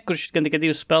Fournier, kurš gan tikai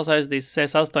 2 spēles aizdīs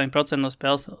 68% no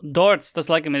spēles. Dorts, tas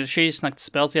laikam ir šīs naktas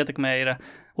spēles ietekmē, ir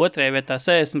 2. vietā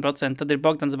 60%, tad ir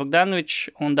Bogdans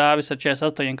Bogdanovičs un Dāvis ar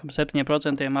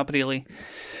 48,7% aprīlī.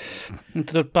 Un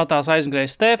tur patās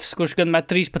aizgrēja Stefs, kurš gan met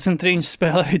 13 trīņas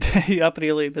spēlē vidēji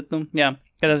aprīlī, bet,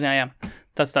 kādā ziņā, jā.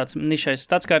 Tāds nišais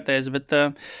stats kārtējs, bet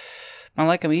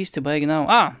man laikam īsti baigi nav.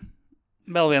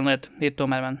 Vēl viena lieta ir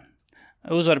tomēr man.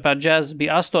 Uzvara pār Jazz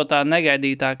bija 8.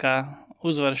 negaidītākā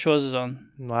uzvara šo sezonu.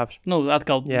 Labs.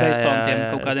 Atkal based on tiem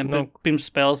kaut kādiem pirms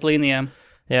spēles līnijām.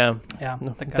 Jā.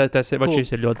 Tas ir, cool.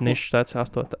 Šis ir ļoti nišs tāds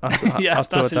 8. Jā,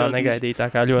 8.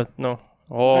 negaidītākā ļoti,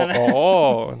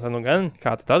 gan,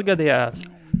 kā tad gadījās?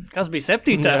 Kas bija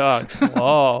 7?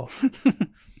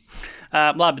 Jā,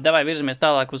 labi, davai virzamies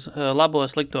tālāk uz labo,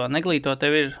 slikto, neglīto.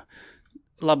 Tev ir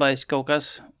labais kaut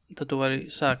kas, tad tu vari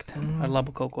sākt ar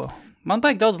labu kaut ko. Man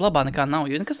baigi daudz labā nekā nav,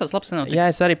 jo nekas tāds labs nenotiek. Jā,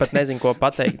 es arī pat nezinu, ko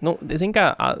pateikt. Zini,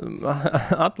 kā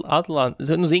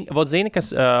zini, kas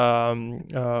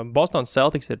Bostonas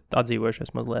Celtics ir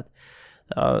atdzīvojušies mazliet.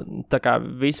 Tā kā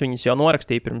visi viņus jau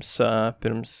norakstīja pirms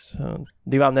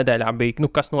 2 nedēļām bija,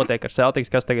 kas notiek ar Celtics,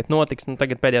 kas tagad notiks.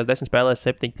 Tagad pēdējās 10 spēlēs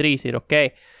 7-3 ir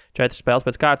ok, 4 spēles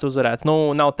pēc kārtas uzvarēts.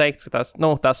 Nav teikts, ka tās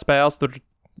spēles tur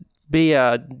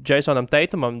bija Jasonam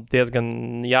Tatumam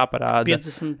diezgan jāparāda.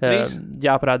 53?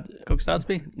 Jāparāda. Kaut kas tāds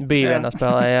bija? Bija vienā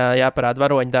spēlē, jāparāda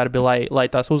varoņu darbi, lai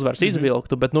tās uzvaras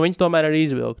izvilktu, bet viņas tomēr arī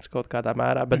izvilktas kaut kādā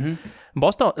mērā. Bet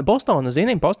Bostona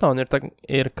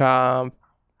ir kā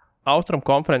Austrum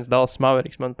konferences Dallas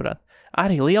Mavericks, manuprāt.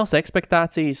 Arī liels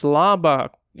ekspektācijas, laba,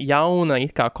 jauna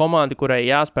it kā komanda, kurai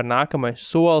jāspēr nākamais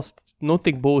solis,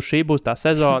 tik būs, šī būs tā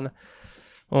sezona.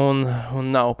 Un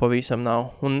nav, pavisam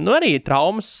nav. Un arī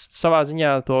traumas savā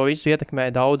ziņā to visu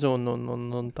ietekmē daudz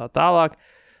un tā tālāk.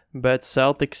 Bet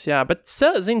Celtics,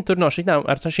 zini, tur ar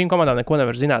šīm komandām neko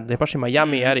nevar zināt. Tie paši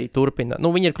Miami arī turpina.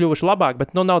 Viņi ir kļuvuši labāk,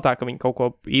 bet nav tā, ka viņi kaut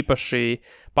ko īpaši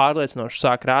pārliecinoši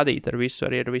sāk rādīt ar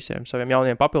visiem saviem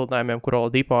jauniem papildinājumiem, kur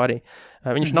Oladipo arī.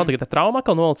 Viņš nav tagad ar traumu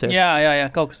atkal nolicies.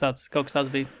 Jā, kaut kas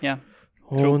tāds bija, jā.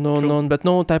 Bet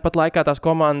tāpat laikā tā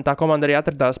komanda arī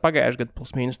atradās pagājušajā gadā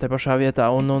plus mīnus te pašā vietā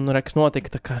un reks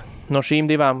notika, tā ka no šīm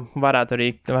divām varētu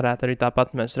arī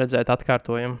tāpat mēs redzēt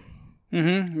atkārtojumu.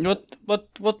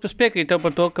 Es piekrītu tev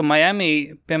par to, ka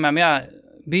Miami, piemēram,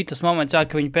 bija tas moments,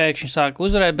 ka viņi pēkšņi sāka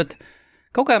uzvarēt, bet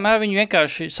kaut kādā mērā viņi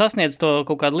vienkārši sasniedz to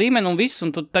kaut kādu līmeni un viss,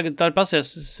 un tu tagad tā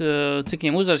pasies, cik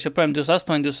viņiem uzvaras, joprojām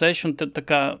 28, 26, un tad tā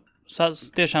kā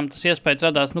tiešām tas iespējas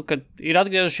radās, kad ir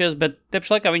atgriezušies, bet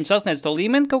tepš laikā viņi sasniedz to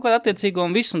līmeni kaut kādā attiecīgo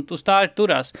un viss, un uz tā ir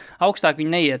turās. Augstāk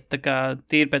viņi neiet, tā kā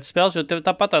tīri pēc spēles, jo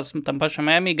tāpatās tam pašam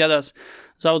Miami gadās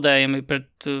zaudējumi pret,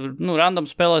 random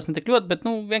spēlēs ne tik ļoti, bet,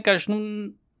 vienkārši,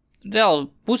 reāli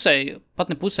pat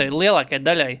ne pusē, lielākajai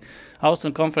daļai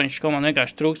Austrum konferences komanda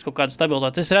vienkārši trūkst kaut kāda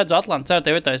stabilitāte. Es redzu Atlantu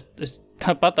 4. vietā, es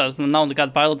tāpatās, nav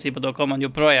nekāda pārliecība par to komandu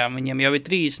joprojām. Viņiem jau ir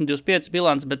 30-25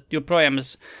 bilants, bet joprojām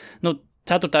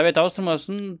 4. vietā austrumos,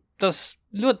 tas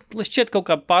ļoti šķiet kaut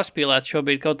kā pārspīlēts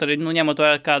šobrīd, kaut arī, ņemot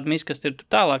vērā kādu miskast ir tur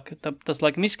tālāk, tas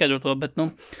laikam izskaidro to, bet,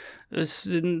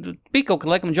 bija kaut kad,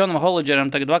 laikam, Jonam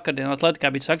Holligeram tagad vakardien Atletikā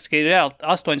bija sakts, ka ir reāli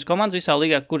 8 komandas visā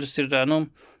līgā, kuras ir,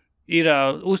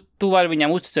 tu vari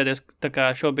viņām uzticēties tā kā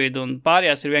šobrīd, un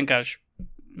pārējās ir vienkārši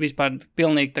vispār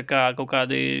pilnīgi tā kā kaut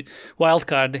kādi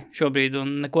wildcardi šobrīd,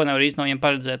 un neko nevar īsti no viņiem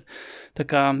paredzēt. Tā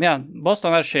kā,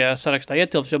 Bostonā ar šajā sarakstā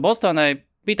ietilps, jo Bostonai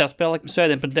bija tā spēle, laikam,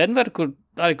 svētdien pret Denveru, kur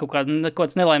arī kaut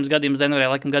kāds nelaimes gadījums Denverē,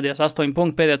 laikam, gadījās 8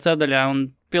 punktu pēdējā ceturdaļā,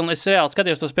 un es reāli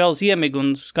skatījos to spēles iemigu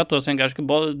un skatos vienkārši, ka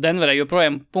Denverē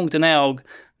joprojām punkti neaug,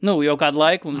 jau kādu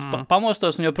laiku, un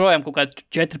pamostos, un joprojām kaut kādi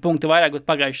 4 punkti vairāk, bet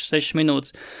pagājušas 6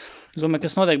 minūtes. Es domāju,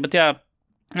 kas notiek, bet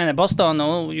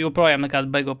Bostonu joprojām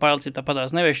nekādu beigo pārliecību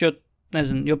tāpatās nevieš,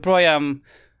 joprojām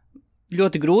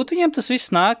ļoti grūti viņiem tas viss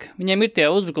nāk, viņiem ir tie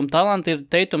uzbrukuma talanti, ir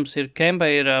Tatums, ir Kemba,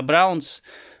 ir Browns,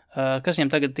 kas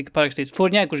viņam tagad tika parakstīts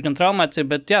Fournier, kurš gan traumēts ir,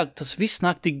 bet tas viss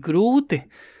nāk tik grūti,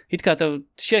 it kā tev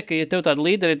šķiet, ka ja tev tāda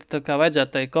līderi, tad kā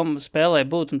vajadzētu tai spēlē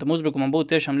būt, un tam uzbrukumam būt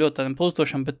tiešām ļoti tādam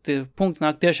plūstošam, bet punkti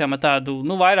nāk tiešām ar tādu,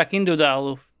 vairāk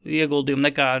individuālu ieguldījumu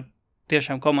nekā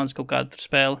tiešām komandas kaut kādu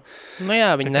spēli. Nu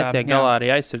jā, viņi netiek galā arī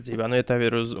aizsardzībā. Nu, ja tev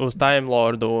ir uz Time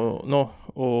Lordu,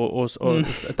 uz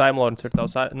Time Lords ir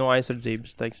tavs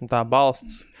aizsardzības, teiksim, tā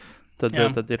balsts, tad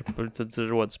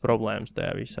rodas problēmas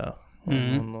tajā visā.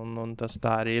 Un tas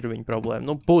tā arī ir viņa problēma.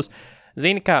 Nu, būs,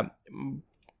 zini kā,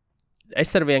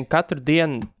 es arvien katru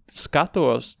dienu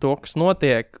skatos to, kas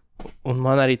notiek, un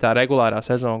man arī tā regulārā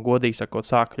sezona, godīgi sakot,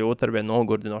 sāk kļūt arvien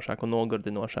nogurdinošāk.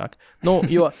 Nu,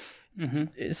 jo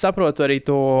saprotu arī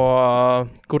to,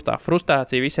 kur tā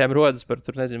frustrācija visiem rodas par,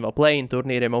 tur nezinu, vēl play-in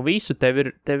turnīriem un visu, tev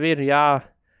ir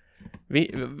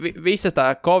visa tā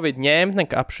Covid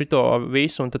ņemtne ap šito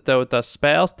visu, un tad tev tās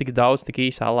spēles tik daudz, tik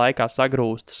īsā laikā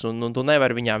sagrūstas, un tu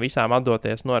nevari viņām visām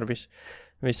atdoties, ar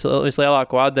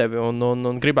vislielāko atdevi,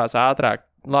 un gribās ātrāk,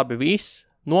 labi, viss,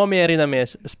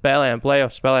 nomierinamies, spēlējam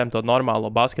playoff, spēlējam to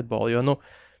normālo basketbolu, jo,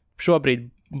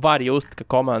 šobrīd var just, ka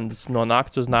komandas no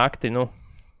nakts uz nakti,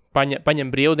 paņem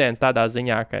brīvdienas tādā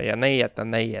ziņā, ka, ja neiet, tad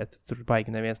neiet. Tur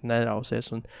baigi neviens nerausies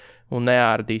un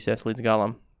neārdīsies līdz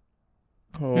galam.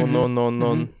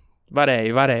 Un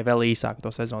varēja vēl īsāk to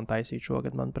sezonu taisīt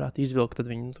šogad, manuprāt, izvilkt, tad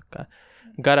viņi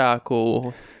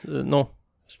garāku,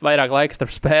 vairāk laika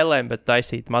starp spēlēm, bet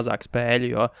taisīt mazāk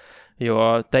spēļu, jo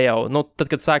te jau, tad,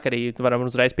 kad sāk arī, varam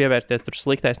uzreiz pievērsties tur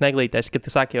sliktais, neglītais, kad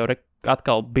sāk jau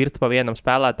atkal birt pa vienam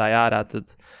spēlētāju ārā, tad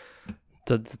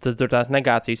tur tās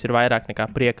negācijas ir vairāk nekā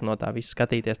prieka no tā visu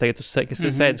skatīties. Tagad tu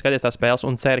sēdi un skaties tās spēles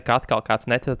un ceri, ka atkal kāds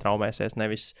nesatraumēsies,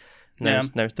 nevis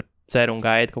tur ceri un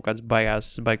gaidi kaut kāds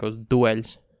baigos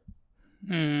dueļus.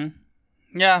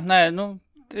 Jā, nē,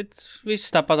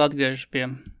 viss tāpat atgriežas pie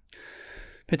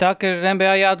tā, ka ir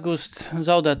NBA jāatgūst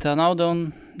zaudētā nauda un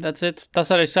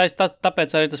tas arī tāpēc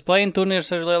arī tas play-in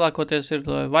turnīrs arī lielākoties ir,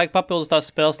 vajag papildus tās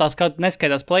spēles, tās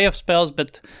neskaitās play-off spēles,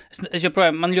 bet es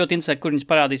joprojām, man ļoti interesē, kur viņas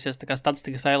parādīsies, tā kā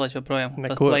statistikas ailēs joprojām.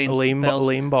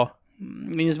 Limbo.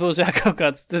 Viņas būs, kaut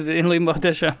kāds, tas ir limbo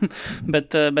tiešām,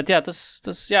 bet jā, tas,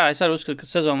 jā, es arī uzskatu, ka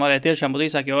sezona varēja tiešām būt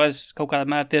īsāk, jo es kaut kādā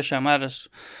mērā tiešām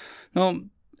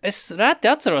es reti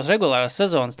atceros regulārās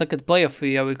sezonas, tad, kad play-offi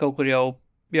jau ir kaut kur jau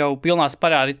pilnā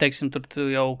sparā arī, teiksim, tur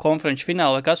jau konferenču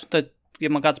fināli vai kas, un tad, ja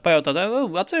man kāds pajautā,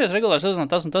 atceries regulāru sezonu,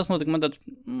 tas un tas notika, man tāds,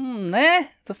 nē,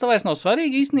 tas tā vairs nav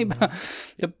svarīgi īstenībā.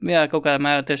 Jā, kaut kādā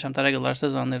mērā tiešām tā regulāra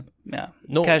sezona ir, jā,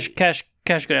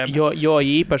 cash grab. Jo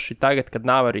īpaši tagad, kad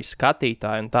nav arī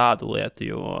skatītāji un tādu lietu,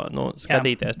 jo,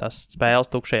 skatīties tās spēles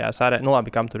tukšajās arēnās,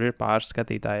 labi, kam tur ir pāris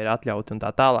skatītāji, ir atļauti un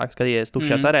tā tālāk, skatīties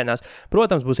tukšajās arēnās.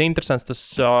 Protams, būs interesants tas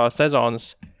sezonas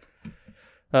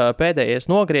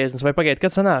pēdējais nogrieznis, vai pagaiet,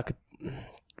 kad sanāk,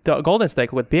 Golden State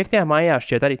kaut kad 5. maijā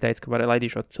šķiet arī teica, ka varēja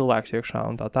laidīšot cilvēks iekšā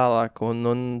un tā tālāk.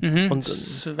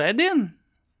 Svētdien?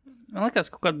 Man liekas,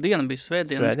 kaut kāda diena bija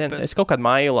svētdien. Es kaut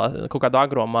kādu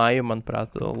agro māju,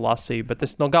 manuprāt, lasīju, bet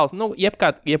es no galas,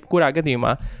 jebkurā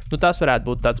gadījumā, tas varētu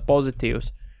būt tāds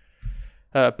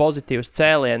pozitīvs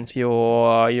cēliens, jo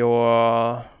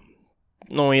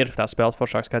ir tā spēles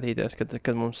foršāk skatīties,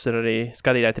 kad mums ir arī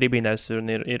skatītāji tribīnēs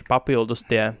un ir papildus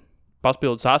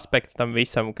aspekts tam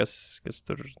visam, kas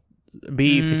tur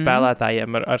bīfi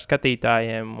spēlētājiem ar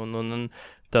skatītājiem un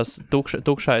tas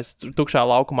tukšā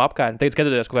laukuma apkārtne. Tagad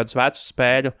skatoties kaut kādus vecus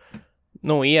spēļu,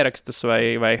 ierakstus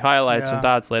vai highlights un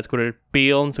tādas lietas, kur ir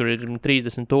pilns, kur ir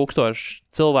 30,000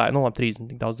 cilvēku, 30,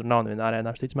 tik daudz tur nav nevienā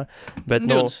arēnā, ticamā. Bet,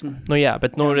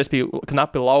 es biju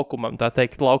knapi laukumam, tā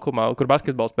teikt, laukumā, kur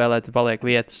basketbolu spēlē, tad paliek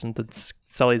vietas, un tad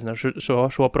salīdzinot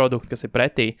šo produktu, kas ir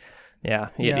pretī. Jā,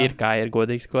 ir kā ir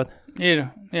godīgs kaut. Ir,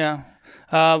 jā.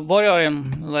 Warrioriem,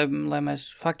 lai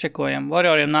mēs faktčekojam,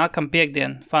 Warrioriem nākam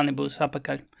piekdien fani būs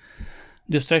apakaļ.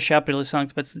 23. aprīlī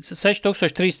sanāks, pēc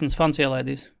 6300 fans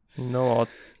ielaidīs.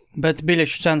 Bet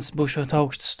biļeču cenas būs šot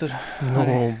augstas tur.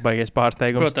 Baigies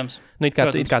pārsteigums. Protams.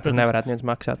 It kā tur nevarētu viens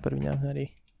maksāt par viņām arī.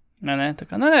 Nē, tā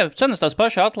kā, cenas tās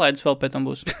pašas atlaides vēl pēc tam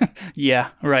būs.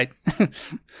 Yeah, right.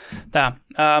 Tā,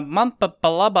 man pa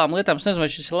labām lietām, es nezinu,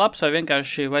 vai šis ir labs vai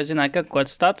vienkārši, vai zināju, ka kaut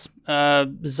kāds stats,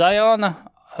 Zions,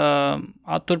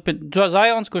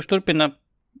 kurš turpina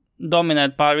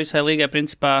dominēt pār visai līgai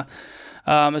principā,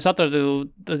 es atradu,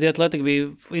 tad Athletic bija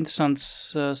interesants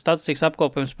statistikas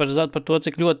apkopējums par to,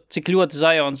 cik ļoti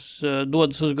Zions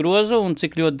dodas uz grozu un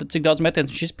cik daudz metiens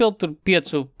viņš izpild, tur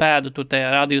 5 pēdu tur tajā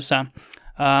radiusā.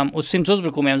 Uz 100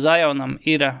 uzbrukumiem Zionam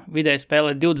ir vidēji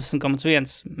spēlē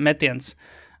 20,1 metiens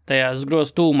tajā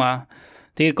grozu tūmā.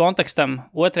 Tīri kontekstam,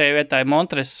 otrajā vietā ir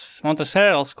Montres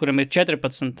Harrells, kuram ir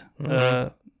 14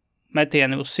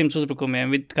 metieni uz 100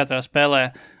 uzbrukumiem katrā spēlē.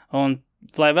 Un,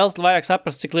 lai vēl vairāk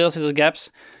saprast, cik liels ir tas gaps,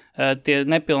 tie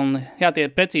nepilni, tie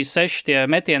precīzi 6 tie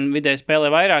metieni vidēji spēlē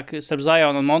vairāk, starp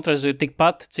Zionu un Montrezu ir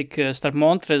tikpat, cik starp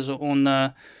Montrezu un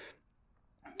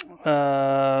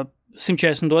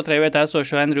 142. vietā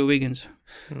esošo Andrew Wiggins.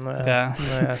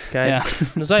 Skaidrs.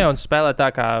 Zions spēlē tā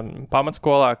kā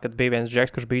pamatskolā, kad bija viens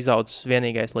džeks, kurš bija izaudzis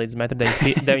vienīgais līdz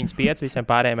 1,95 visiem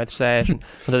pārējiem 1,60 m,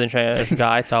 un tad viņš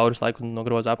gāja cauri laiku no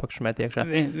groza apakšu met iekšā.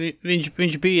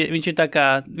 Viņš ir tā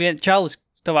kā čalis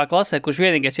tavā klasē, kurš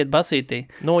vienīgais iet basītī.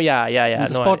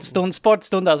 Sporta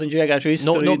stundās viņš vienkārši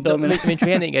visu dominē. Viņš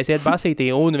vienīgais iet basītī,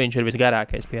 un viņš ir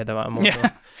visgarākais piedāvām.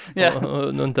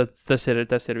 Un tad tas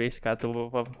ir viss, kā tu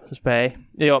spēji.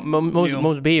 Jo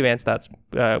mums bija viens tāds,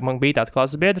 man bija tāds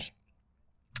klases biedrs,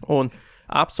 un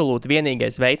absolūti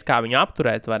vienīgais veids, kā viņu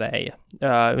apturēt varēja.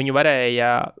 Viņu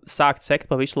varēja sākt sekt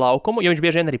pa visu laukumu, jo viņš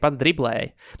bieži vien arī pats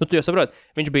driblēja. Tu jau saproti,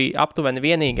 viņš bija aptuveni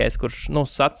vienīgais, kurš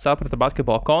saprata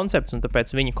basketbola koncepts, un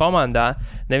tāpēc viņa komandā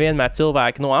nevienmēr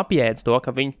cilvēki apjēdz to,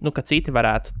 ka citi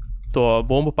varētu to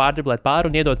bumbu pārdriblēt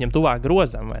pāri un iedot viņam tuvāk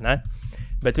grozam, vai ne?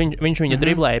 Bet viņš viņu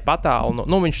driblēja patālu,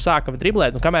 viņš sāka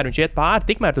driblēt, un kamēr viņš iet pāri,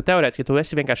 tikmēr tu teorētiski, tu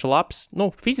esi vienkārši labs,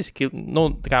 fiziski,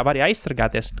 tā vari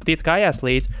aizsargāties, tu tiec kājās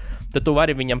līdz, tad tu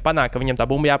vari viņam panākt, ka viņam tā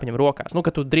bumba jāpaņem rokās,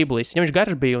 ka tu driblis, ja viņš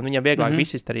garš bija, un viņam vieglāk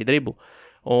visist arī driblu,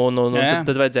 un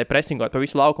tad vajadzēja presingot pa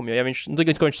visu laukumu, jo ja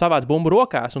viņš savāc bumbu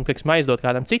rokās, un kliks maizdot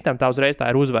kādam citam, tā uzreiz tā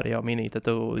ir uzvara jau minī, tad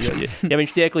ja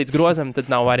viņš tiek līdz grozam, tad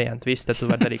nav variantu, viss, tad tu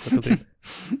vari darīt, ko tu gribi.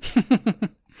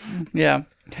 Jā,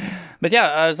 bet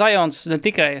Zions ne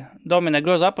tikai dominē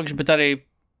groza apakšu, bet arī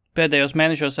pēdējos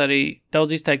mēnešos arī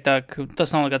daudz izteiktāk,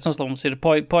 tas nav nekāds noslēpums, ir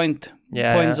point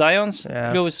Zions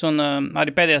kļuvis, un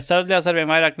arī pēdējās ceturdaļās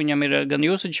arvien vairāk viņam ir gan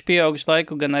usage pieaugus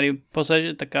laiku, gan arī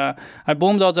tā kā ar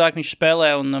bumbu daudz vairāk viņš spēlē,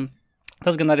 un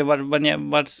tas gan arī var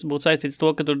būt saistīts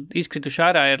to, ka tur izkrituši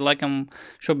ārā ir laikam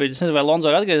šobrīd, es nezinu, vai Lonzo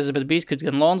ir atgriezies, bet bija izkrits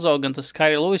gan Lonzo, gan tas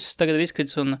Kyrie Lewis tagad ir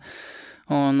izkrits, un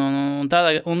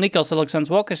Nikels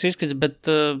Aleksandrs Walkers ir izkrits, bet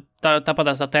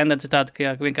tāpatās tā tendence tāda,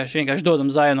 ka vienkārši dodam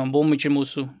Zionam bumbu, viņš ir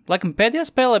mūsu, laikam pēdējā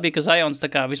spēlē bija, ka Zions tā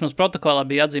kā vismaz protokolā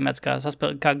bija atzīmēts kā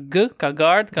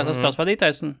guard, kā saspēles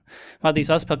vadītājs, un vadīja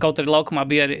saspēli, kaut arī laukumā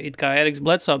bija arī it kā Eriks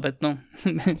Bledsoe, bet,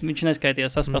 viņš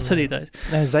neskaitījās saspēles vadītājs.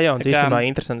 Zions īstenībā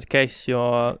interesants case, jo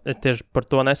es tieši par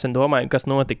to nesen domāju, kas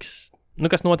notiks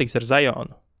ar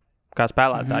Zionu kā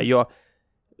spēlētāju, jo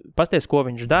pasties, ko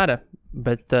viņš dara,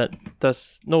 bet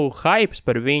tas, hypes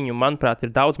par viņu, manuprāt,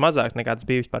 ir daudz mazāks nekā tas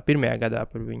bija vispār pirmajā gadā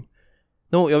par viņu.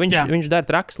 Jo viņš dara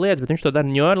trakas lietas, bet viņš to dara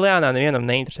Ņujorkā, nevienam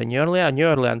neinteresē Ņujorkā,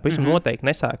 pavisam noteikti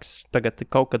nesāks tagad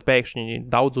kaut kad pēkšņi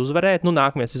daudz uzvarēt,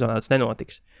 nākamajā sezonā tas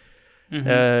nenotiks.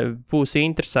 Būs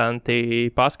interesanti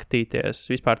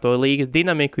paskatīties vispār to līgas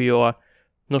dinamiku, jo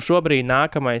šobrīd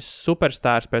nākamais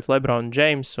superstārs pēc LeBron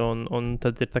James, un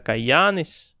tad ir tā kā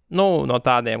Jānis, no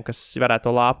tādiem, kas varētu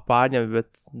to lāpu pārņemt, bet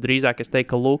drīzāk es teiktu,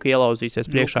 ka Luka ielauzīsies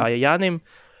priekšā Jānim,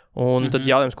 un tad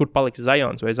jautājums, kur paliks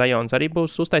Zions, vai Zions arī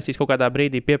būs uztaisījis kaut kādā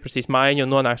brīdī, pieprasīs maiņu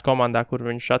un nonāks komandā, kur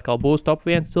viņš atkal būs top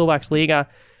 1 cilvēks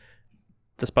līgā.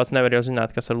 Tas pats nevar jau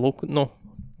zināt, kas ar Luku,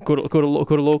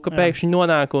 kur Luka pēkšņi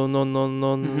nonāk, un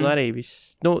arī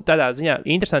viss. Tādā ziņā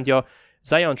interesanti, jo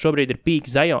Zions šobrīd ir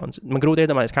peak Zions. Man grūti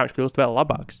iedomāties, kā viņš kļūst vēl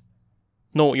labāks.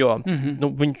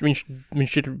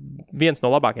 Viņš ir viens no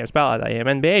labākajiem spēlētājiem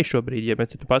NBA šobrīd, ja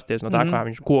tu pasties no tā, kā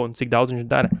viņš, ko un cik daudz viņš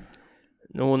dara.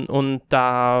 Un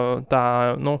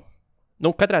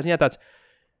katrā ziņā tāds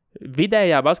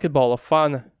vidējā basketbola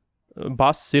fana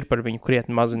bass ir par viņu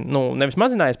krietni nevis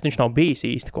mazinājies, bet viņš nav bijis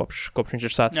īsti kopš viņš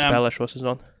ir sācis spēlēt šo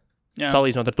sezonu.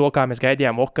 Salīdzinot ar to, kā mēs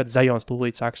gaidījām, kad Zions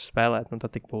tūlīt sāks spēlēt, tad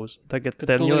tik būs.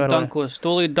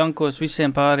 Tūlīt dankos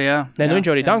visiem pāri, jā. Viņš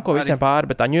arī danko visiem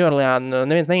pāri, bet tā Ņujorkā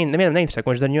nevienam neinteresē,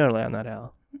 ko viņš dara Ņujorkā reāli.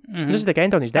 Tas ir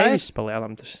tikai Antonijs Deivis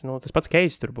palielam, tas pats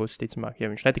case tur būs, ticamāk. Ja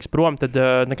viņš netiks prom, tad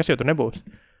nekas jau tur nebūs.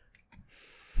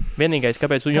 Vienīgais,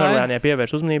 kāpēc Ņujorkā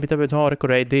pievērš uzmanību, tāpēc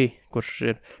kur AD,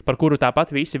 par kuru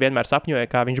tāpat visi vienmēr sapņoja,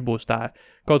 kā viņš būs tā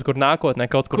kaut kur nākotnē,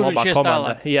 kaut kur labāk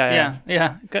komanda. Jā,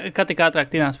 kā tik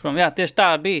ātrāk tinās prom. Jā, tieši tā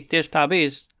bija.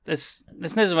 Es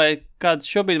nezinu, vai kāds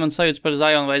šobrīd man sajūtas par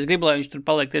Zionu, vai es gribu, lai viņš tur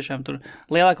paliek tiešām tur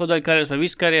lielāko daļu karjeras vai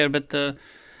visu karjeru, bet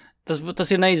tas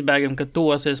ir neizbēgami, ka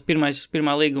tuvosies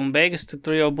pirmā līguma beigas, tad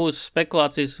tur jau būs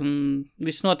spekulācijas un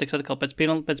viss notiks atkal pēc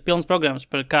pilnas programmas,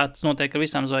 par kā tas notiek ar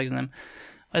visām zvaigznēm.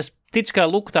 Es ticu, ka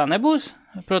Luka tā nebūs.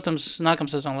 Protams,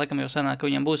 nākamā sezona laikam jau senāk, ka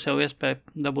viņam būs jau iespēja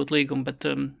dabūt līgumu, bet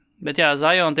jā,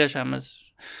 Zion tiešām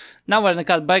nav arī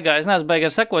nekāda baigā. Es neesmu baigā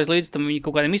sekojis līdz tam viņa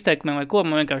kaut kādiem izteikumiem vai ko.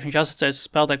 Man vienkārši viņš asociēs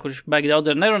spēlētāju, kurš baigi daudz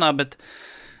arī nerunā, bet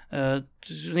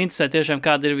Interesē tiešām,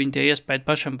 kāda ir viņa tie iespēja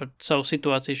pašam par savu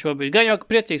situāciju šobrīd. Gan jau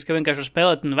priecīgs, ka vienkārši var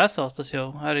spēlēt un vesels, tas jau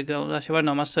arī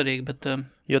nav mazsvarīgi, bet...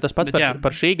 Jo tas pats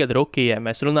par šī gada rukijiem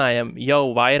mēs runājam jau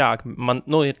vairāk,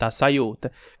 ir tā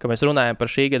sajūta, ka mēs runājam par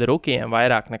šī gada rukijiem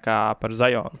vairāk nekā par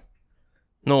Zajonu.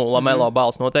 Lamelo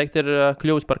Balls noteikti ir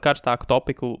kļuvis par karstāku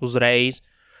topiku uzreiz.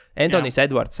 Antonijs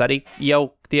Edvards arī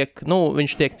jau tiek,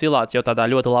 viņš tiek cilāts jau tādā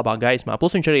ļoti labā gaismā.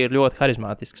 Plus viņš arī ir ļoti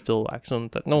harizmātisks cilvēks. Un,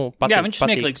 patīk, viņš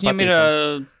smieklīgs.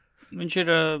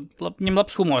 Viņam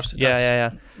labs humors.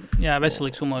 Jā,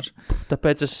 veselīgs humors.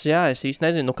 Tāpēc es īsti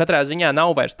nezinu. Katrā ziņā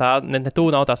nav vairs tā, ne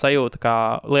tuvu nav tā sajūta, kā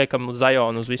liekam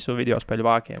Zajonu uz visu video spēļu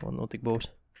vākiem. Un tik būs.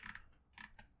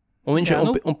 Un viņš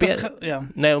un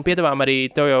piedāvām arī,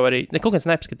 tev jau arī, kaut kāds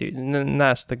nepaskatīju,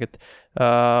 neesmu tagad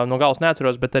no galas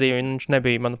neatceros, bet arī viņš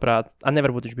nebija, manuprāt,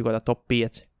 nevarbūt viņš bija kaut kādā top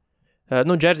 5.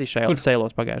 Jersey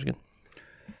Sailos pagājuši gadu.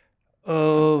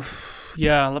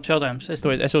 Jā, labs jautājums. Es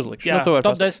uzlikšu. Jā,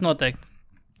 top 10 noteikti.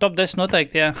 Top 10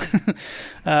 noteikti, jā.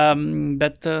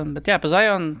 bet jā, pa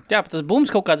Zionu, tas bums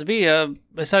kaut kāds bija.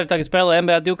 Es arī tagad spēlēju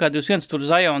NBA 2K21, tur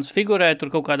Zions figurē, tur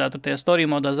kaut kādā tur tajā story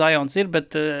modā Zions ir,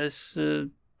 bet es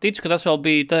ticu, ka tas vēl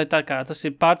bija tā kā, tas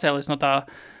ir pārcēlies no tā,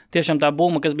 tiešām tā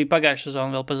buma, kas bija pagājušā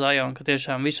sezona vēl pa Zionu, ka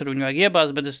tiešām visur viņu vajag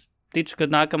iebāzt, bet es ticu, ka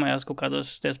nākamajās kaut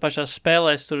kādos tās pašās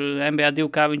spēlēs, tur NBA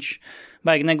 2K viņš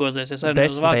baigi negozēsies.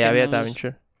 10. vietā viņš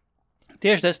ir.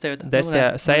 Tieši 10.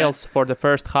 10. Sales for the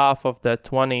first half of the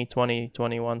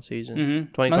 2020-21 season.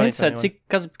 Man interesē,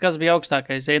 kas bija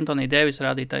augstākais Anthony Davis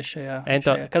rādītājs šajā,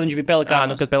 kad viņš bija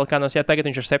Pelikānos. Kad Pelikānos, tagad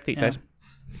viņš ir 7.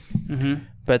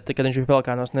 Bet, kad viņš bija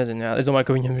Pelikānos, nezinu, jā. Es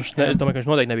domāju, ka viņš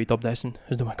noteikti nebija top 10.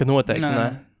 Es domāju, ka noteikti, nē.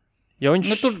 Jo viņš...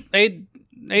 tur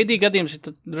AD gadījums ir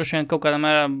droši vien kaut kādā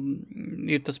mērā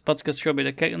ir tas pats, kas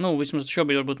šobrīd ir, vismaz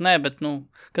šobrīd varbūt nē, bet,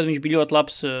 kad viņš bija ļoti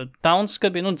labs Towns,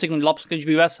 kad bija, cik labs, kad viņš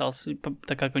bija vesels,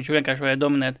 tā kā viņš vienkārši varēja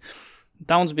dominēt.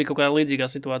 Towns bija kaut kādā līdzīgā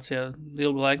situācijā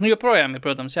ilgu laiku. Joprojām ir,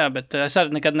 protams, jā, bet es arī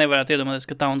nekad nevarētu iedomāties,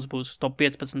 ka Towns būs top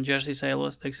 15 Jersey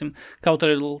Sailos, teiksim, kaut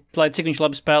arī, lai cik viņš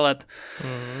labi spēlētu.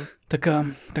 Tā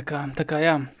kā,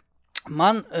 jā.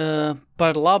 Man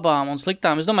par labām un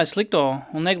sliktām, es domāju, slikto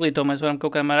un neglīto mēs varam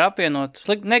kaut kā mēr apvienot.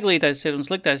 Neglītais ir un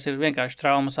sliktais ir vienkārši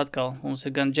traumas atkal. Mums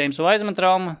ir gan James Wiseman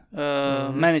trauma,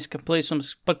 meniska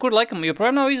plīsums, par kur laikam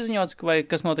joprojām nav izziņots, vai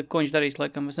kas notika, ko viņš darīs,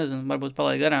 laikam, es nezinu, varbūt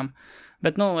palaid garām.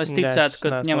 Bet, es ticētu,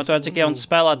 ka ņemot vērā, cik jauns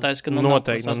spēlētājs, ka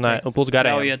noteikti, un plus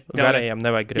garējiem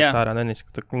nevajag griezt ārā nenisku.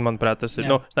 Manuprāt, tas ir,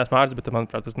 es neesmu ārsts, bet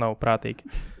manuprāt, tas nav prātīgi.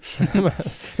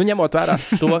 Ņemot vērā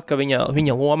to, ka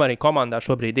viņa loma arī komandā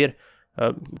šobrīd ir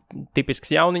tipisks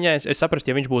jauniņais, es saprastu,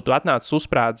 ja viņš būtu atnācis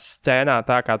uzsprādzis scēnā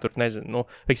tā, kā tur, nezinu,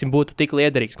 būtu tik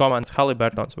liederīgs komandas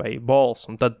Haliburtons vai Balls,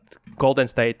 un tad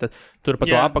Golden State tur pa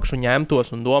to apakšu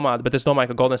ņemtos un domātu, bet es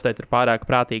domāju, ka Golden State ir pārāk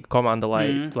prātīga komanda,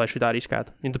 lai šitā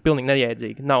riskētu. Viņa tur pilnīgi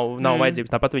neiedzīgi. Nav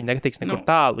vajadzības, tāpat viņi netiks nekur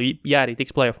tālu, ja arī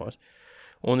tiks playoffos.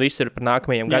 Un viss ir par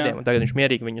nākamajiem gadiem, un tagad viņš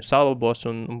mierīgi viņu salabos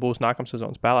un būs nākamā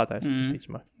sezonas spēlētājs.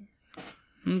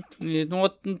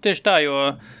 Tieši tā,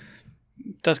 jo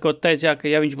tas, ko teicu, jā, ka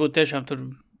ja viņš būtu tiešām tur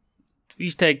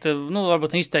izteikti,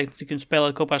 varbūt neizteikti, cik viņš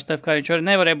spēlēt kopā ar Steph Curry, viņš arī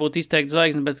nevarēja būt izteikti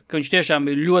zvaigzne, bet ka viņš tiešām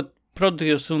bija ļoti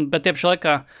produktīvs, bet tiepši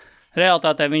laikā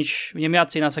realitātē viņam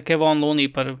jācīnās ar Kevonu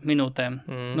Looney par minūtēm.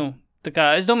 Tā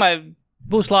kā es domāju,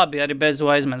 būs labi arī bez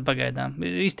Wiseman pagaidām.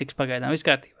 Iztiks pagaidām, viss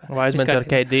kārtībā. Wiseman ar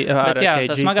KG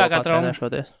kopā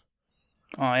trenēšoties.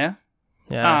 Jā?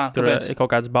 Jā, tur ir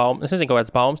kaut kāds baumas, es nezinu, kaut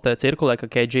kāds baumas te cirkulē, ka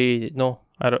KG,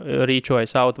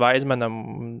 rīčojas out Wisemanam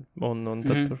un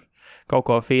tad tur kaut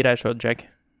ko fīrēšot Džeki.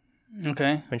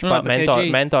 Okay. Viņš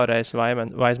mentorēs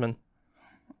Wiseman.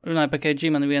 Runāju par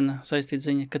KG, man viena saistīta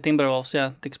ziņa, ka Timberwolves,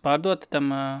 tiks pārdoti tam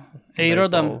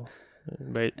A-Rodam.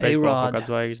 Beisbola kaut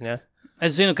kāds zvaigzņi, jā.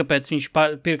 Es zinu, kāpēc viņš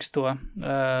pirks to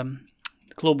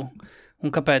klubu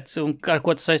un kāpēc, un ar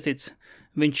ko tas saistīts.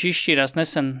 Viņš izšķīrās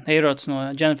nesen A-Rods no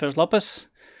Jennifer Lopez.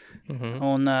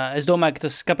 Un es domāju, ka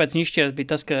tas, kāpēc viņš izšķiras, bija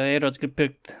tas, ka A-Rods grib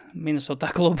pirkt Minnesota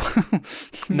klubu.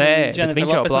 Nē, bet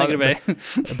viņš jau negribēja.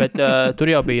 Bet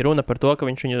tur jau bija runa par to, ka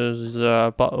viņš viņu uz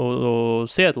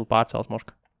Seattle pārcels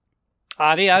moška.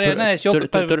 Arī, es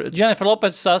joku par Jennifer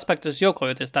Lopez aspektu, es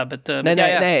jokojoties tā, bet...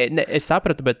 Nē, es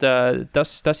sapratu, bet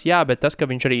tas,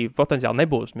 ka viņš arī potenciāli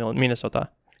nebūs Minnesotā.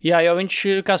 Jā, jo viņš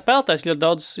kā spēlētājs ļoti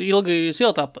daudz ilgi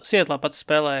Sietlā pats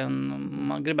spēlēja un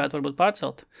man gribētu varbūt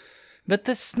pārcelt. Bet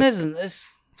es nezinu,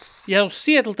 ja uz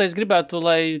Sietlu es gribētu,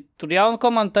 lai tur jauna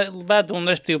komanda ved un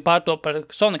respektīvi pārto par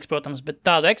Sonics, protams, bet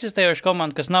tādu eksistējošu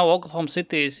komandu, kas nav Oklahoma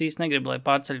City, es īsti negribu, lai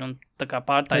pārceļ un tā kā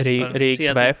pārtais par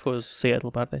Rīgas BF uz Sietlu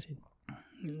pārtaisīt.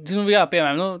 Jā,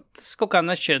 piemēram, tas kaut kā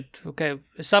nešķiet,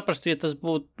 es saprastu, ja tas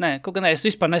būtu, es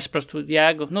vispār nesaprastu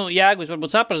jēgu. Jēgu es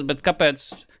varbūt saprastu, bet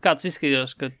kāds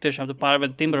izskatījos, ka tiešām tu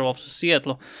pārvedi Timberwolves uz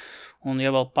Sietlu, un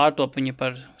ja vēl pārtop viņi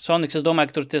par Sonics, es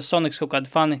domāju, ka tur tie Sonics kaut kādi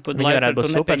fani, ko viņi varētu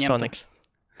būt Super Sonics.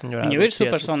 Viņi ir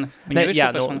Super Sonic.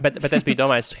 Bet es biju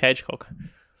domājis Hedgehog.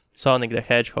 Sonic the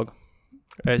Hedgehog.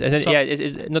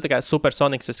 Tā kā Super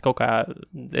Sonics, es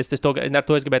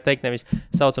gribēju teikt, nevis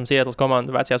saucam Sietlas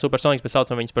komandu vecajā Super Sonics, bet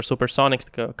saucam viņus par Super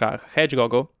Sonics, kā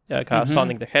Hedgehogu, kā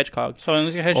Sonic the Hedgehog.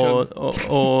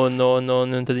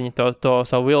 Un tad viņi to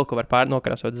savu vilku var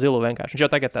pārnokrāsot zilu vienkārši. Viņš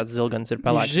jau tagad tāds zilgans ir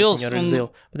pelēks.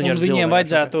 Viņiem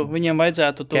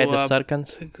vajadzētu to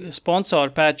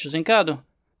sponsoru pēču, zin kādu?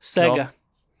 Sega.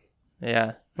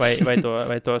 Jā. Vai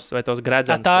tos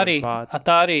gredzens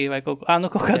Atari vai kaut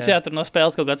kāds tur no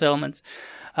spēles kaut kāds elements.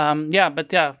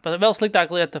 Vēl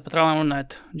sliktāka lieta par traumām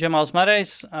runāt. Džemals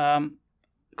Marejs,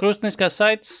 krustniskās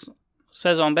saites,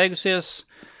 sezona beigusies.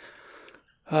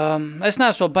 Es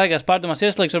neesmu vēl baigās pārdomās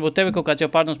ieslīgs, varbūt tevi kaut kāds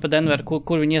jau pārdoms par Denveru,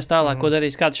 kur viņi ies tālāk, ko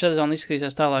darīs, kāda sezona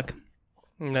izskatīsies tālāk.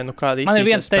 Man ir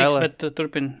viens teiks, bet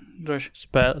turpin droši.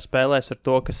 Spēlēs ar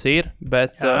to, kas ir,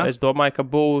 bet es domāju, ka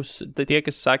būs, tie,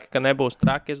 kas saka, ka nebūs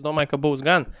traki, es domāju, ka būs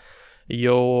gan.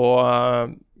 Jo,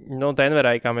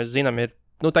 Denverai, kā mēs zinām, ir,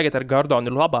 tagad ar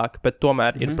Gordonu ir labāk, bet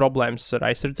tomēr ir problēmas ar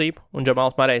aizsardzību, un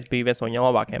Džemals Marejs bija viens no viņiem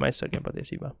labākajiem aizsargiem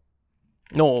patiesībā.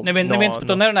 Neviens par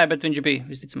to nerunāja, bet viņš bija,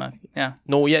 visticamāk. Jā.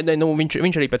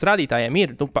 Viņš arī pēc rādītājiem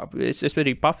ir. Es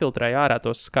arī pafiltrēju ārā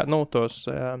tos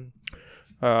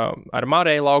ar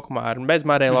Mareju laukumā, ar bez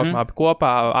Mareju laukumā, abi kopā,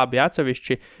 abi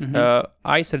atsevišķi.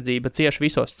 Aizsardzība cieši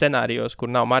visos scenārijos, kur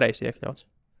nav Marejs iekļauts.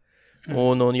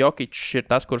 Un Jokičs ir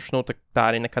tas, kurš tā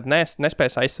arī nekad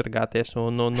nespēs aizsargāties.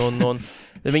 Un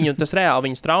viņu tas reāli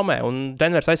viņus traumē. Un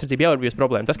Denveras aizsardzība jau ir bijusi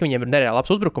problēma. Tas, ka viņiem ir nereāli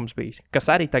labs uzbrukums bijis, kas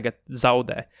arī tagad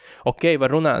zaudē.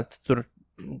 Var runāt tur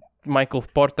Michael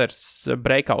Porters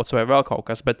breakouts vai vēl kaut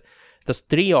kas, bet tas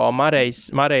trio Marejs,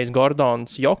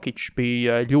 Gordons, Jokičs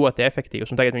bija ļoti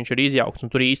efektīvs, un tagad viņš ir izjaukts, un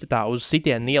tur īsti tā uz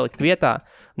sitienu ielikt vietā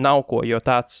nav ko, jo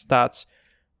tāds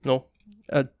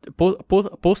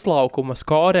puslaukuma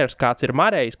skorers, kāds ir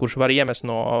Marejs, kurš var iemest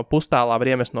no pustālā,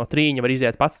 var iemest no trīņa, var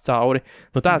iziet pats cauri,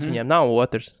 tāds viņiem nav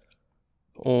otrs.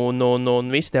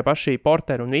 Un visi tie paši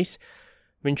Porteri un visi,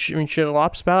 viņš ir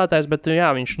labs spēlētājs, bet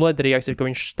viņš liederīgāks ir, ka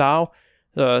viņš stāv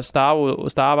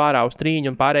ārā uz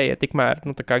trīņu un pārējie tikmēr,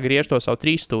 griež to savu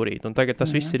trīsstūrīt, un tagad tas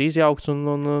viss ir izjaukts,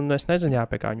 un es nezinu,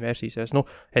 pie kā viņi vērsīsies.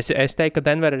 Es teiktu, ka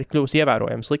Denver ir kļūst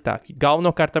ievērojami sliktāk.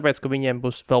 Galvenokārt tāpēc, ka viņiem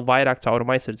būs vēl vairāk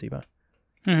cauruma aizsardzībā.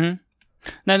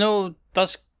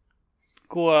 Tas,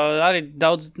 ko arī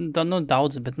daudz,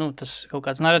 bet, tas kaut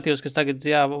kāds narratīvs, kas tagad,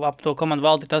 ap to komandu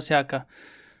valdi, tas, ka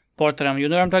Porteram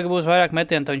junioram tagad būs vairāk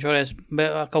metienu, tad viņš varēs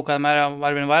kaut kādā mērā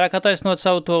arvien vairāk attaisnot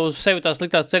uz sevi tās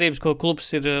sliktās cerības, ko klubs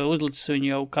ir uzlicis viņu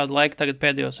jau kādu laiku tagad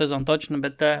pēdējo sezonu točnu,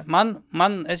 bet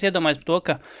es iedomājos par to,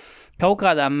 ka kaut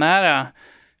kādā mērā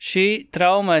šī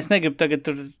trauma, es negribu tagad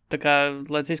tur,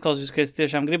 lai izklausīs, ka es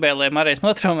tiešām gribēju, lai Marejs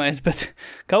notraumējas, bet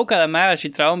kaut kādā mērā šī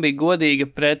trauma bija godīga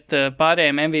pret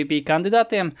pārējiem MVP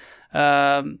kandidātiem,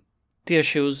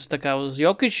 tieši uz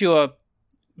Jokiču, jo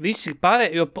visi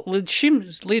pārējie, jo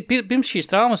pirms šīs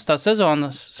traumas tā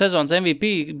sezonas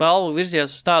MVP balvu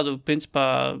virzies uz tādu,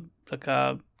 principā,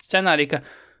 scenāriju, ka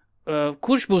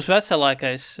kurš būs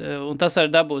veselākais, un tas arī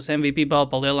dabūs MVP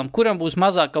balvu pa lielam, kuram būs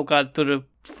mazāk kaut kāda tur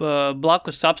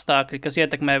blakus apstākļi, kas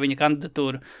ietekmē viņa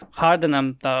kandidatūru.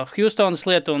 Hardenam tā Houstonas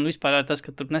lieta, un vispār arī tas,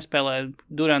 ka tur nespēlē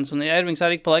Durants un Irvings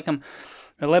arī pa laikam,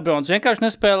 Lebrons vienkārši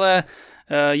nespēlē,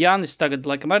 Jānis tagad,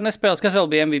 laikam, arī nespēlēs. Kas vēl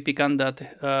bija MVP kandidāti?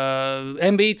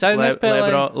 Embiids arī nespēlē.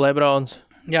 Lebrons.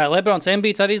 Jā, Lebrons,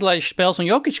 Embiids arī izlaiž spēles, un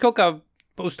Jokičs kaut kā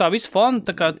uz tā visu fonu.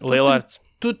 Lillards.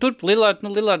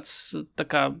 Lillards,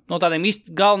 no tādiem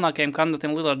galvenākajiem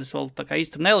kandidātiem Lillards vēl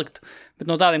īsti neliktu, bet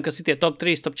no tādiem, kas ir tie top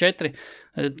 3, top 4,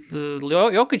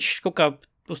 Jokičs kaut kā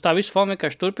uz tā visu fonu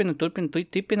vienkārši turpina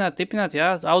tipināt,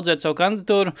 audzēt savu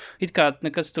kandidatūru, it kā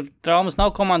nekas tur traumas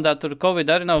nav komandā, tur Covid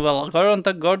arī nav vēl,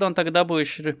 Gordon tagad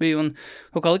dabūjuši bija, un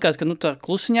kaut kā likās, ka tā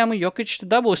klusiņām Jokičs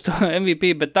dabūs to MVP,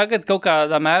 bet tagad kaut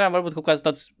kādā mērā varbūt kaut kāds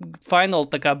tāds final,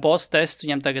 boss tests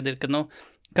viņam tagad ir, ka,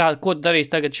 ko tu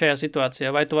darīs tagad šajā situācijā,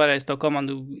 vai tu varēsi to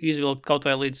komandu izvilkt kaut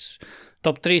vai līdz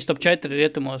top 3, top 4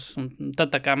 rietumos, un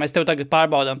tad mēs tev tagad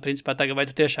pārbaudām, principā, vai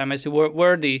tu tiešām esi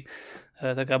worthy,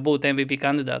 būt MVP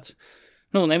kandidāts.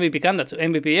 MVP kandidāts,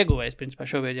 MVP ieguvējs, principā,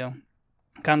 šobrīd jau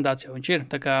kandidāts jau viņš ir.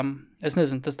 Es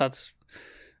nezinu, tas tāds,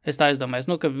 es tā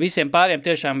aizdomāju, ka visiem pāriem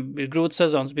tiešām ir grūti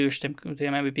sezonas bijuši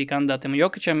tiem MVP kandidātiem.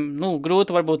 Jokičiem,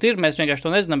 grūti varbūt ir, mēs vienkārši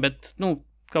to nezinām, bet,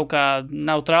 kaut kā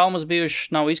nav traumas bijuši,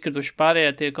 nav izkrituši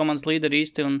pārējie tie komandas līderi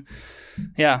īsti, un,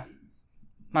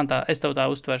 es tev tā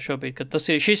uztveru šobrīd, ka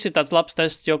šis ir tāds labs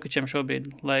tests Jokičam šobrīd,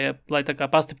 lai tā kā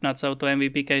pastiprinātu savu to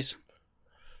MVP keisu.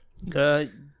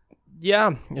 Jā,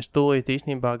 es tūlīt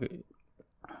īstenībā...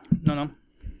 Nu.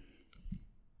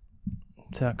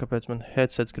 Tā, kāpēc man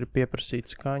headsets grib pieprasīt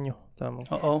skaņu?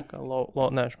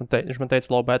 Viņš man teica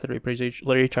low battery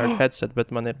recharge headset,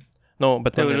 bet man ir...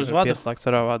 bet tev man ir uz vadu? Pieslēgts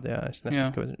ar vadu, jā. Es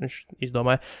neskatu, ka viņš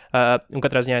izdomāja. Un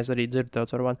katrā ziņā es arī dzirdu tev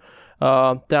ar vadu.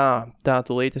 Tā,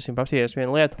 tūlīt esmu apsījies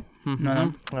vienu lietu.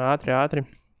 Ātri.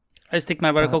 Es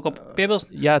tikmēr varu kaut ko piebilst?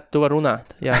 Jā, tu vari runāt.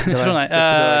 Jā, es runāju.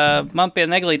 Man pie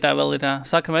neglītā vēl ir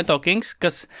Sacramento Kings,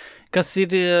 kas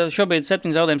ir šobrīd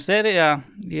 7 zaudējumu sērijā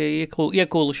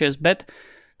iekūlušies, bet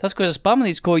tas, ko es esmu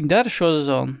pamanījis, ko viņi dara šo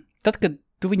sezonu, tad, kad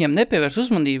tu viņiem nepievērs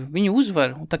uzmanību, viņi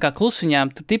uzvar, un tā kā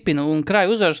klusiņām tu tipina un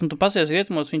krāj uzvaras, un tu pasies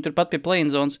rietumos, viņi tur pat pie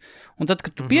play-in zonas, un tad,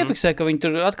 kad tu piefiksē, ka viņi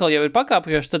tur atkal jau ir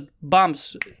pakāpušies, tad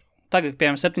bams, tagad,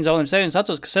 piemēram, 7 zaudējumu sērijas,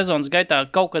 atceros, ka sezonas gaitā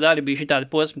kaut kad arī bija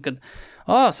šitādi posmi, kad,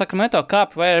 Sacramento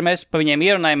kāp, vai mēs pa viņiem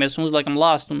ierunājamies un uzliekam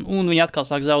lāst, un viņi atkal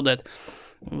sāk zaudēt.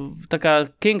 Tā kā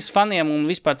Kings faniem un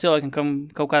vispār cilvēkiem, kam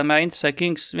kaut kādā mērā interesē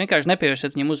Kings, vienkārši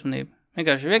nepievērsiet viņiem uzmanību.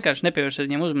 Vienkārši nepievērsiet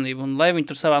viņiem uzmanību, un lai viņi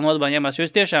tur savā nodabā ņemās, jo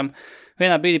es tiešām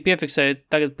vienā brīdī piefiksēju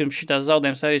tagad pirms šitās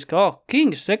zaudējuma sērijas, ka,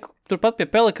 Kings, turpat pie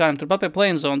Pelikāniem, turpat pie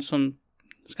play-in zonas, un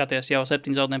skaties jau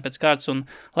 7 zaudējumi pēc kārtas, un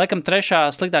laikam 3.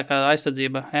 sliktākā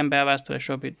aizsardzība NBA vēsturē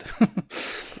šobrīd.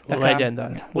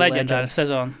 Leģendāra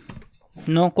sezona.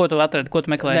 Ko tu atradi, ko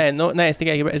tu meklēji? Nē, es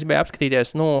tikai gribēju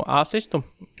apskatīties,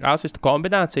 asistu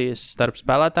kombinācijas starp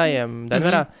spēlētājiem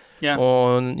Denverā.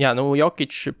 Un,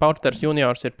 Jokic Porters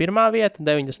juniors ir pirmā vieta,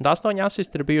 98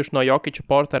 asisti ir bijuši no Jokiča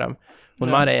Porteram,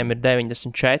 un Marējam ir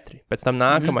 94. Pēc tam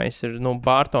nākamais ir,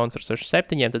 Bārtons ar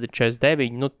 67, tad ir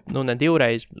 49, ne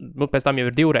divreiz, pēc tam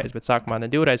jau ir divreiz, bet sākumā ne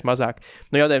divreiz mazāk.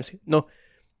 Jautājums,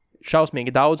 šausmīgi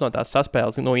daudz no tās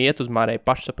saspēles iet uz Marēju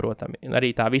pašsaprotami.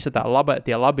 Arī tā visa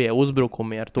tie labie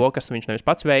uzbrukumi ar to, kas viņš nevis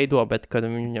pats veido, bet kad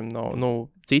viņam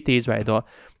citi izveido,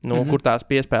 kur tās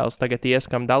piespēles tagad ies,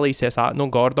 kam dalīsies,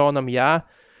 Gordonam, jā,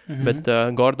 bet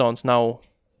Gordons nav,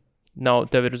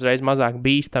 tev ir uzreiz mazāk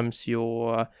bīstams,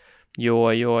 jo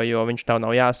viņš tev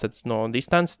nav jāsats no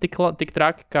distances tik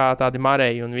traki, kā tādi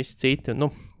Marēji un visi citi.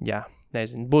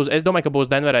 Nezinu. Es domāju, ka būs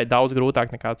Denverai daudz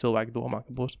grūtāk nekā cilvēki domā,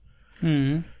 ka būs.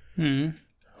 Un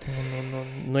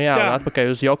atpakaļ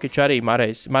uz Jokiču arī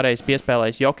Marejs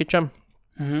piespēlējis Jokičam.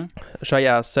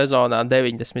 Šajā sezonā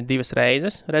 92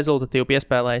 reizes rezultatīvi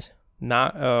piespēlējis.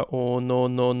 Un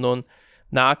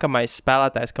nākamais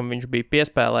spēlētājs, kam viņš bija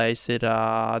piespēlējis, ir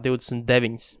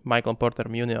 29 Michaelam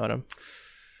Porteram junioram.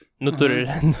 Tur ir,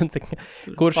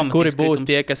 kuri būs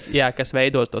tie, kas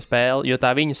veidos to spēli, jo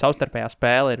tā viņu savstarpējā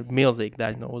spēle ir milzīga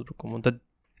daļa no uzbrukuma. Un tad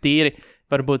tīri,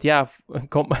 varbūt,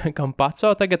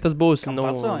 Kampaco tagad tas būs.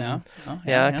 Kampaco,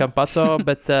 Kampaco,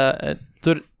 bet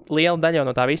tur liela daļa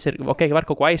no tā viss ir, var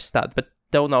kaut ko aizstāt, bet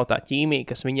tev nav tā ķīmija,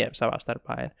 kas viņiem savā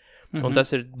starpā ir. Un tas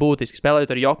ir būtiski.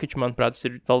 Spēlējot ar Jokiču, manuprāt, tas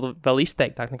ir vēl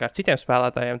izteiktāk nekā ar citiem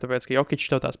spēlētājiem, tāpēc, ka Jokičs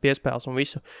tev tās piespēles un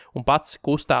visu, un pats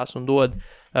kustās un dod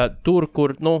tur,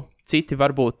 kur, citi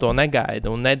varbūt to negaida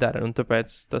un nedara, un tāpēc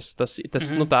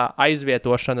tā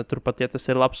aizvietošana turpat, ja tas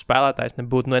ir labs spēlētājs,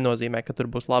 nenozīmē, ka tur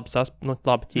būs laba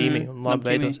ķīmija un labi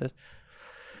veidosies.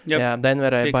 Jā,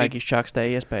 Denverai baigi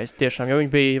izčākstēja iespējas tiešām, jo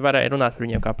viņi varēja runāt par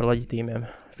viņiem kā par leģitīmiem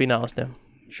finālistiem.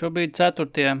 Šobrīd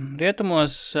 4.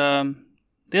 rietumos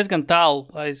diezgan tālu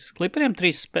aiz Clipperiem,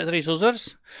 3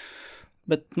 uzvaras.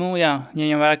 Bet,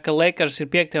 ņem vērā, ka Lakers ir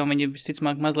 5. un viņi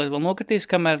visticamāk mazliet vēl nokritīs,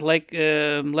 kamēr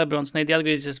Lebrons neidi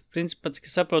atgriezīsies, principā, cik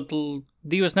es saprotu,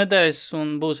 2 nedēļas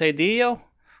un būs AD jau,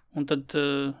 un tad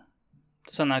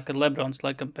sanāk, ka Lebrons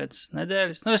laikam pēc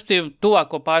nedēļas, respektīvi,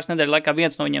 tuvāko pāris nedēļu laikā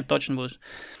viens no viņiem točni būs.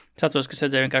 Es atceros, ka es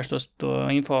redzēju vienkārši to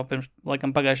info pirms,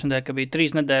 laikam, pagājušajā nedēļā, ka bija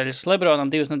 3 nedēļas Lebronam,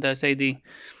 2 nedēļas AD.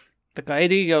 Tā kā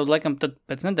AD jau, laikam, tad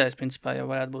pēc nedēļas, principā, jau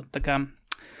varētu būt. Tā kā,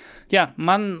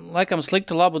 man, laikam,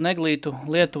 sliktu, labu, neglītu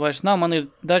lietu vairs nav. Man ir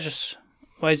dažas,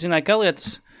 vai zināju, ka lietas,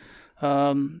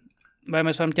 vai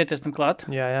mēs varam ķerties tam klāt?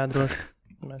 Jā, droši.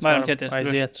 Varam ķerties,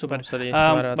 aiziet, super.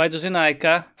 Vai tu zināji,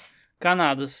 ka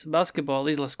Kanādas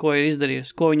basketbola izlase, ko ir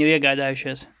izdarījusi, ko viņi ir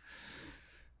iegādājušies?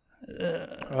 Es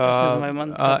nezinu, vai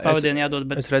man pavadienu jādod,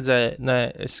 bet...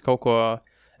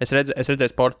 Es redzēju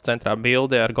sporta centrā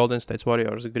bildi ar Golden State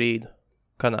Warriors grīdu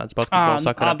Kanādas basketbola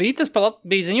sakarā. Bija tas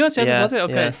bija ziņots, tas Latvijā?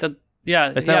 Okay, tad,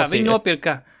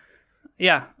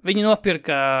 viņi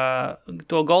nopirka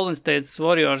to Golden State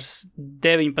Warriors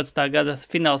 19. gada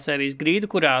finālsērijas grīdu,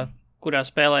 kurā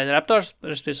spēlēja Raptors,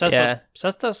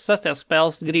 sastajās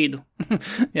spēles grīdu,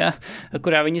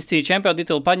 kurā viņi izcīja čempionu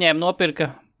titulu, paņēma, nopirka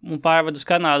un pārved uz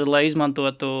Kanādu, lai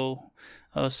izmantotu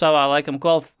savā laikam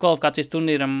kvalifikācijas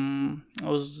turnīram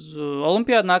uz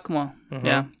Olimpiādu nākamo.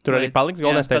 Jā, Tur arī paliks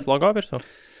Golden State logo virsū.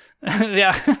 jā,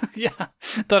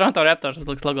 Toronto Raptors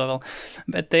uzliks logo vēl.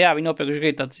 Bet jā, viņi nopirkuši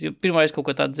grīt tāds, pirmoreiz kaut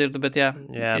ko tādu dzirdu, bet jā.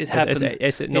 Es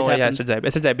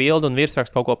redzēju bildu un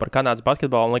virsrakstu kaut ko par Kanādas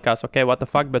basketbolu un likās, ok, what the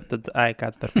fuck, bet tad,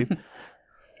 kāds starpība.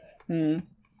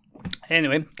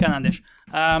 Anyway, kanādieši.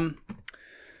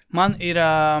 Man ir,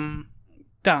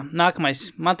 nākamais,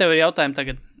 man tev ir jautājumi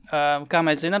tagad. Kā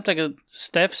mēs zinām, tagad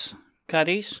Stefs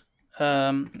Karijs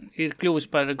ir kļuvis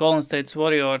par Golden State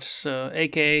Warriors,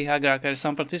 a.k.a. agrāk ar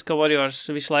San Francisco Warriors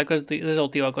visu laiku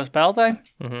rezultīvāko spēlētāju.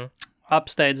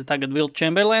 Apsteidza tagad Wilt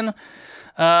Chamberlainu.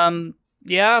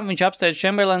 Jā, viņš apsteidza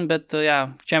Chamberlainu, bet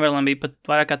Chamberlain bija pat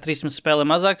vairāk kā 300 spēlē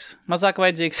mazāk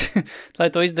vajadzīgs, lai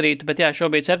to izdarītu. Bet jā,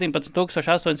 šobrīd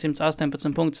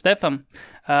 17,818 punktu Stefam.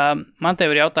 Man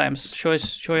tev ir jautājums,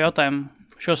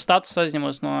 šo status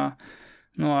aizņemos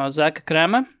no Zeka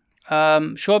Krema.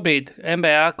 Šobrīd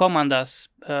NBA komandās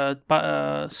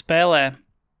spēlē,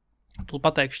 tu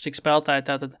pateikšu, cik spēlētāji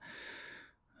tātad.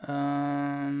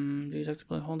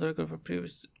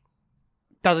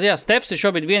 Tātad, jā, Stefs ir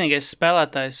šobrīd vienīgais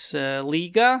spēlētājs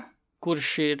līgā,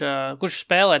 kurš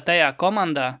spēlē tajā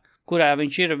komandā, kurā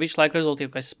viņš ir visu laiku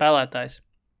rezultīvākais spēlētājs.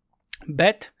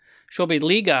 Bet šobrīd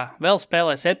līgā vēl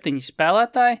spēlē 7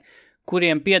 spēlētāji,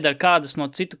 kuriem pieder kādas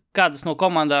no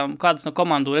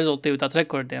komandu rezultīvitātes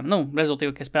rekordiem.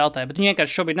 Rezultīvākie spēlētāji, bet viņi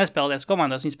vienkārši šobrīd nespēlēties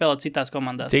komandās, viņi spēlē citās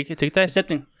komandās. Cik tā ir?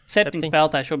 7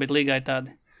 spēlētāji šobrīd līgā ir tādi.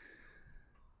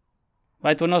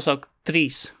 Vai to nosaukt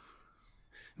 3?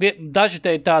 Daži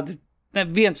te ir tādi,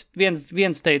 viens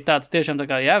te ir tāds tiešām tā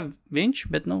kā, jā, viņš,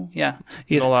 bet, jā.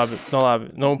 Ir. Labi.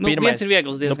 Viens ir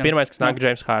viegls diezgan. Pirmais, kas nāk,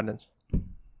 James Hardens.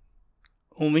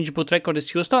 Un viņš būtu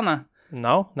rekordists Houstonā?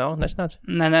 Nav, nesnāc.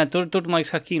 Nē, tur man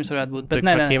liekas, Hakims varētu būt. Bet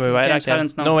nē, James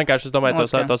Hardens nav. Vienkārši es domāju,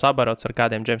 tos abarots ar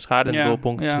kādiem James Hardens gūl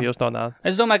punktus Houstonā.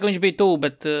 Es domāju, ka viņš bija tuvu,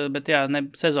 bet jā,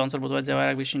 sezonas varbūt vajadzēja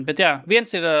vairāk bišķiņ. Bet jā,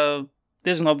 viens ir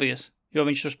diezgan obvious, jo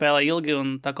viņš tur spēlē ilgi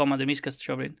un tā komanda ir izkasta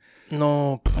šobrīd.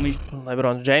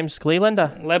 Lebrons James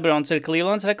Clevelandā? Lebrons ir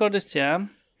Clevelands rekordists, jā.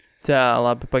 Tā,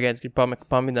 labi, pagaid, gribu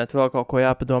paminēt vēl kaut ko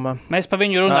jāpadomā. Mēs pa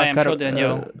viņu runājam šodien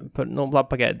jau. Labi,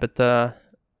 pagaid, bet...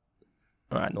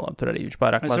 labi, tur arī viņš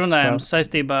pārāk maz. Mēs runājam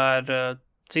saistībā ar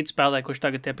citu spēlēju, kurš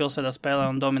tagad tie pilsētā spēlē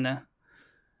un dominē.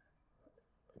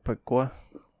 Par ko?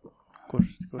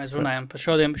 Mēs runājam par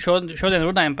šodien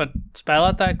runājam par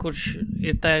spēlētāju, kurš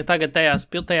ir tagad tajā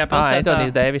pilsētā.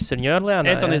 Anthony Davis ir New Orleans.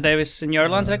 Anthony Davis ir New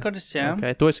Orleans rekordists, jā.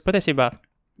 Okay, to es patiesībā,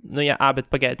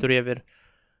 bet pagaid, tur jau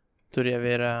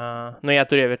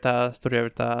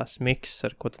ir tās miks,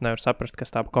 ar ko tu nevar saprast,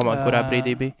 kas tā komanda, kurā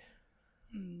brīdī bija.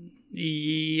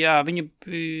 Jā,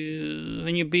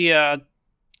 viņi bija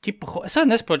es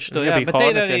arī nesaprotu to, bet te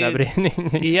ir arī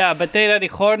jā, bet te ir arī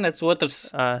Hornets otrs,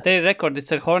 te ir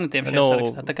rekordists ar Hornetiem šajā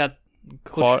sarakstā, tā kā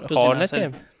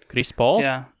Hornetiem? Chris Pauls?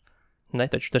 Jā. Ne,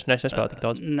 taču tas nespēlē tik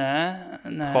daudz. Nē.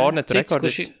 Hornet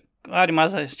rekordists. Arī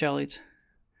mazais čelīts.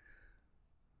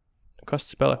 Kas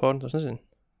spēlē Hornetos, nezinu?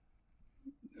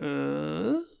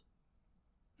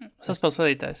 Saspēles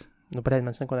vadītājs. Pēc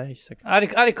man neko neizsaka.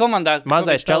 Arī komandā.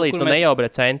 Mazais čalīts, nejaubrē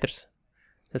centrs.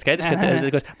 Tas skaidrs, ka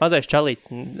mazais čalīts,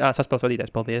 saspēles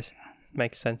vadītājs, paldies.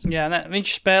 Makes sense. Jā, viņš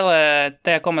spēlē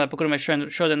tajā komandā, par kuru mēs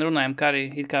šodien runājam, kā arī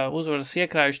ir kā uzvaras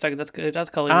iekrājuši, tagad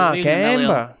atkal ir uz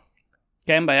Vilnu.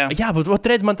 Kemba, jā. Jā,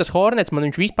 bet redz, man tas Hornets, man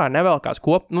viņš vispār nevelkās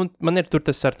man ir tur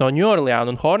tas ar no New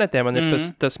Orleans un Hornetiem, man ir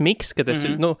tas miks, ka tas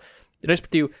ir,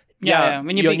 respektīvi,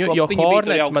 jo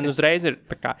Hornets man uzreiz ir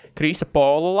tā kā Krisa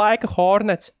Paula laika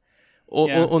Hornets,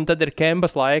 un tad ir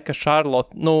Kembas laika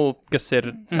Charlotte, kas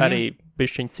ir arī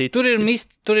bišķiņ cits.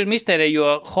 Tur ir mistērija, jo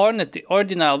Horneti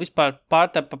oriģināli vispār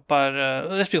pārtapa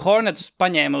respektīvi Hornetus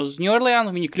paņēma uz New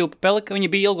Orleans, viņi kļuva Pelikāni,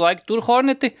 viņi bija ilgu laiku tur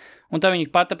Horneti, un tā viņi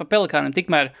pārtapa Pelikāniem.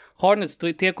 Tikmēr Hornets,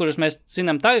 tie, kurus mēs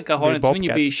zinām tagad kā Hornets,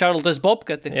 viņi bija Charlottes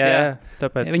Bobcati. Jā,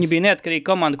 tāpēc. Viņi bija neatkarīga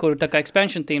komanda, kuru tā kā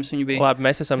expansion teams viņi bija. Labi,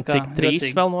 mēs esam cik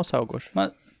 3 vēl nosauguši.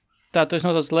 Tā, tu esi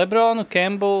nosauc Lebronu,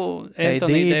 Kembu,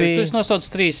 Anthony Davis. Tu esi nosauc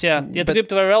 3, jā. Ja tu gribi,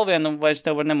 tu vari vēl vienu, vai es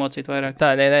tev varu nemocīt vairāk. Tā,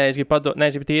 es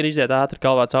gribu tīri iziet ātri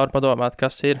galvā cauri padomāt,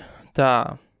 kas ir.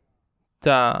 Tā.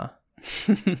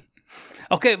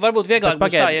 Ok, varbūt vieglāk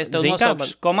būs tā, ja es tev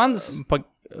nosaukšu komandas,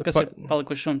 kas ir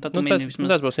palikuši, un tad tu mini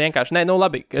vismaz. Tas būs vienkārši. Nē,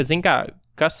 labi, zin kā,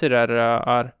 kas ir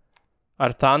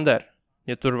ar Thunder,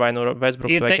 ja tur vai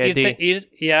Westbrooks vai KD?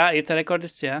 Jā, ir te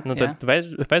rekordists, jā. Tad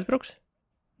Westbrooks?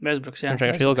 Westbrooks, jā. Viņš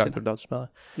vienkārši ilgāk tur daudz spēlē.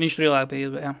 Viņš tur ilgāk bija,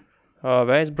 jā.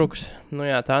 Westbrooks,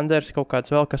 Thunders, kaut kāds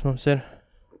vēl, kas mums ir.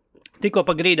 Tikko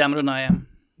pa grīdām runājām.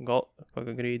 Pa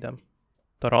grīdām.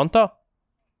 Toronto?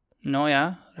 Jā,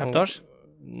 Raptors.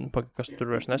 Kas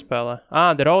tur vairs nespēlē?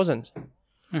 DeRozans.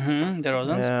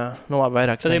 DeRozans. Jā, nu labi,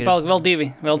 vairāk. Tad ir palika vēl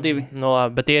divi. Nu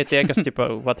labi, bet tie kas,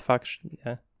 tipa, what the fuck,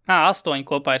 jā. 8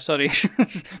 kopā ir, sorry.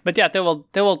 Bet jā, tev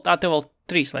vēl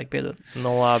 3 vajag piedot.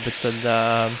 Nu labi, tad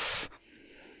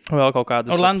vēl kaut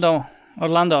kādas.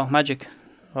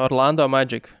 Orlando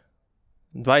Magic.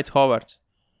 Dwights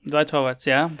Howards,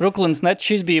 jā. Brooklyns Nets,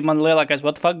 šis bija man lielākais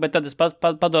what the fuck, bet tad es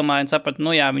padomāju un sapratu,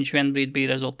 nu jā, viņš vien brīdi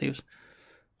bija rezultīvs.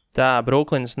 Tā,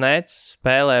 Brooklyns Nets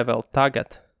spēlē vēl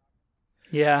tagad.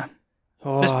 Jā.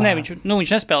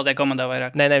 Viņš nespēlē tajā komandā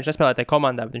vairāk. Nē, viņš nespēlē tajā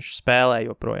komandā, bet viņš spēlē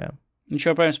joprojām. Viņš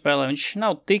joprojām spēlē, viņš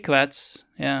nav tik vecs,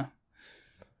 jā.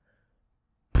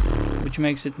 Which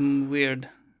makes it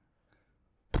weird.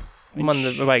 Man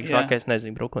vajag šākā, es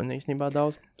nezinu, Brooklynu īstenībā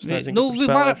daudz.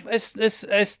 Es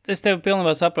tevi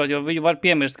pilnībā saprotu, jo viņu var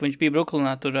piemirst, ka viņš bija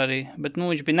Brooklynā tur arī, bet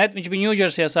viņš bija New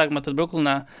Jerseyā sākumā, tad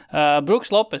Brooklynā.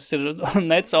 Brooks Lopes ir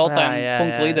Nets all-time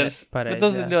punktu līderis.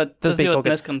 Tas bija ļoti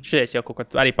neskan. Šies jau kaut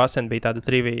kā arī pasen bija tāda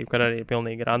trivija, kur arī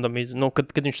pilnīgi random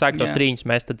kad viņš sāk tos trīņus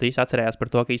mest, tad visi atcerējās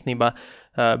par to, ka īstenībā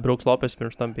Brooks Lopes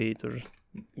pirms tam bija tur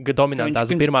dominantās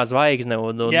pirmā zvaigzne.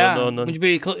 Viņš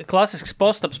bija klasisks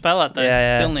post-up spēlētājs.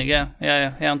 Pilnīgi, jā.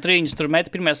 Un trīņus tur meta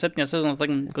pirmajās 7 sezonas,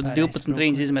 kaut 12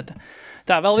 trīņus izmeta.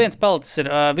 Tā, vēl viens palicis ir.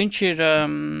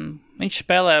 Viņš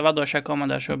spēlē vadošajā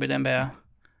komandā šobrīd NBA.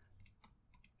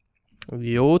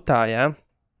 Jūtā, jā?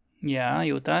 Jā,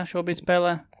 Jūtā šobrīd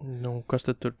spēlē. Nu, kas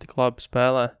tad tur tik labi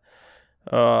spēlē?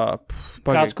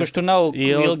 Kāds, kurš tur nav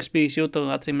ilgs bijis Jūtā,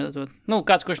 acīm redzot. Nu,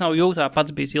 kāds, kurš nav Jūtā,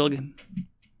 pats bijis ilgi.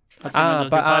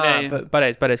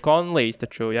 Pareiz, Conleys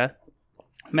taču, jā?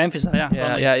 Memphis, jā.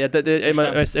 Tad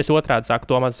es otrādi sāku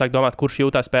domāt, kurš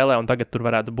Jūtā spēlē, un tagad tur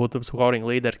varētu būt scoring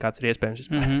līderis, kāds ir iespējams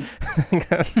vispār.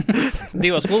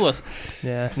 2 klubos.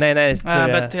 Jā. Nē,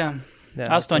 bet jā.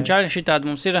 8 čaļi šitādi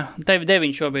mums ir. Tevi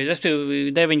 9 šobrīd. Es biju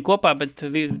 9 kopā, bet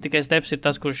tikai Stefs ir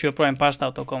tas, kurš joprojām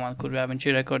pārstāv to komandu, kur viņš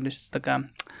ir rekordists. Tā kā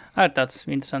ir tāds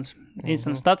interesants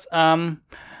stats.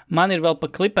 Man ir vēl pa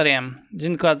Clipperiem.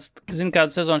 Zini,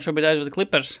 kādu sezonu šobrīd aizvada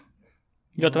Clippers?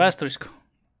 Ļoti vēsturisku.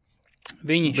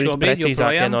 Viņi šobrīd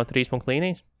joprojām no 3 punktu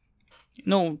līnijas.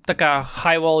 Nu, tā kā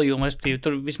high volume, respektīvi,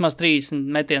 tur vismaz 30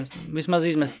 metiens, vismaz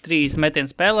izmest 30 metienu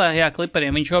spēlē. Jā,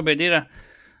 Clipperiem viņš šobrīd ir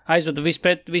aizvada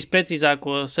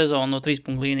visprecīzāko sezonu no 3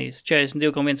 punktu līnijas.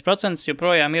 42,1%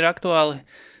 joprojām ir aktuāli.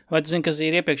 Vai tu zini, kas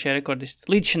ir iepriekšējie rekordisti?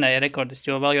 Līdzšinējie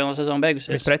rekordisti, jo vēl jau no sezonu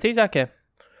beigusies. Visprecīzākie?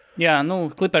 Jā,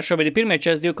 Clippers šobrīd ir pirmie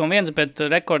 42,1, bet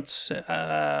rekords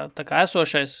tā kā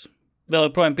esošais vēl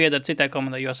joprojām pieder citai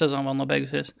komandai, jo sezona vēl nav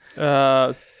beigusies.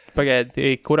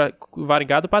 Pagaidi, kura vari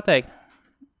gadu pateikt?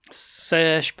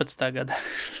 16. gada.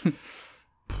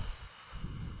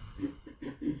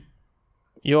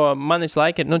 Jo man visu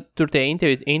laiku ir, tur tie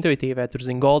intuitīvē, tur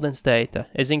zina Golden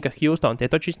State. Es zinu, ka Houston tie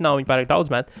taču nav viņi pārāk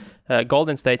daudz met.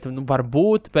 Golden State var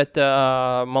būt, bet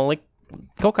man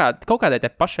kaut kādai te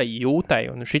pašai Jūtai,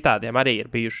 un šitādiem arī ir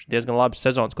bijuši diezgan labas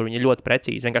sezonas, kur viņi ir ļoti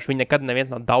precīzi. Vienkārši viņi nekad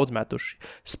neviens nav daudz metuši.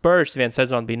 Spurs viena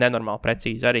sezona bija nenormāli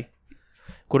precīzi arī,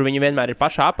 kur viņi vienmēr ir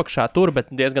pašā apakšā tur, bet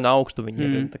diezgan augstu viņi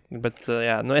ir. Bet,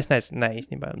 jā, es nezinu,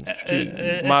 īstenībā.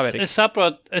 Es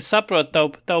saprotu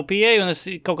tavu pieeju, un es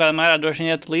kaut kādā mērā droši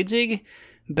vien ietu līdzīgi,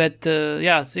 bet,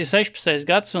 jā, ir 16.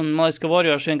 gads, un man liekas, ka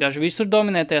Warriors vienkārši visur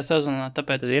dominē tajā sezonā,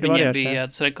 tāpēc viņiem Warriors, bija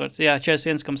tas rekords. Jā,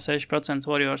 41,6%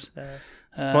 Warriors.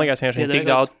 Man liekas, viņi tik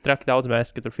daudz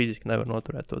mēs, ka tur fiziski nevar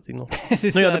noturēt to.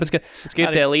 Tāpēc, ka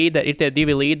ir tie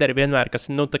 2 līderi vienmēr, kas,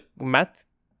 met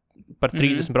par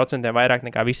 30% vairāk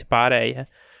nekā visi pārējie.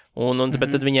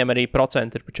 Bet tad viņiem arī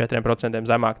procenti ir par 4%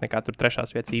 zemāk nekā tur 3.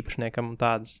 vietas īpašniekam un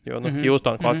tādas. Jo,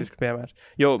 Houston klasiski piemērs.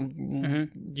 Jo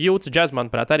Jūtas Jazz,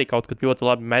 manuprāt, arī kaut kad ļoti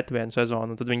labi met vienu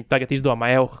sezonu. Un tad viņi tagad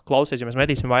izdomā, klausies, ja mēs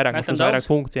metīsim vairāk, mums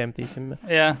vairāk punktus iemetīsim.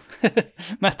 Jā,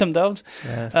 metam daudz.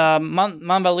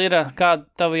 Man vēl ir kāda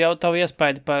tavu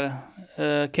iespaidi par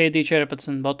KD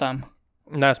 14 botām.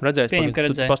 Nē, esmu redzējis. Pieņem, ka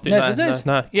redzējis.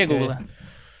 Nē, iegūlē.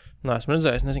 Nē, esmu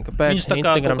redzējis, nezinu, kāpēc. Viņš tā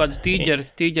kā kaut kādas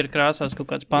tīģeri krāsās, kaut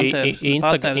kāds panteris.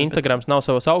 Instagrams nav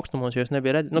savos augstumos, jo es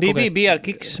nebiju redzējis. Bija ar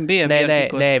kiks,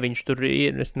 Nē, viņš tur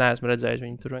ir, es neesmu redzējis,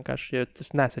 viņu tur vienkārši, jo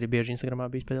es neesmu arī bieži Instagramā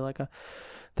bijis pēdējā laikā.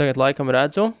 Tagad laikam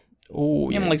redzu.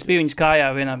 Man liekas, bija viņas kājā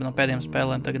vienā no pēdējiem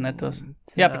spēlēm, tagad netos.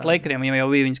 Jā, pat Lakeriem viņam jau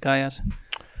bija viņas kājās.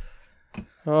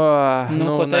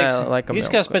 Ko teiksi?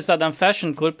 Izskatās pēc tādām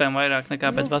fashion kurpēm vairāk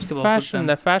nekā pēc basketbola kurpēm.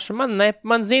 Fashion,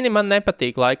 man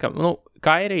nepatīk laikam.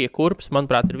 Kairija kurps,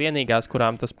 manuprāt, ir vienīgās,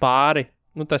 kurām tas pāri,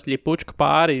 tas ļipučka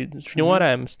pāri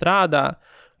šņorēm strādā,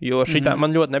 jo šitā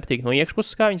man ļoti nepatīk no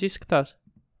iekšpuses, kā viņas izskatās.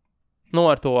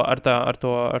 Ar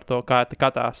to kā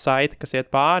tā saite, kas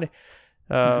iet pāri,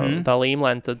 tā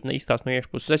līmlēna, tad izskatās no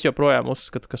iekšpuses. Es joprojām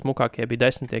uzskatu, ka smukākie bija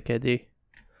 10 KD.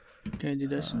 KD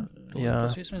 10. Jā.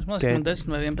 Man 10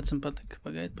 vai 11 patika.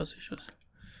 Pagaid, pasīšos.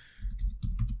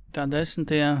 Tā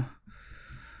 10.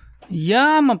 Jā,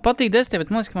 man patīk 10,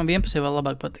 bet man liekas, ka man 11 vēl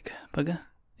labāk patika.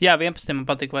 Jā, 11 man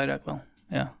patīk vairāk vēl.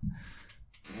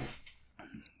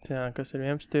 Jā, kas ir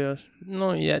 11.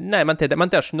 Nu, jā, nē, man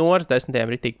tie šnoras 10.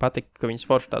 ritīgi patika, ka viņas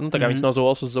forši tā, nu, tā kā viņas no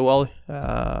zoles uz zoli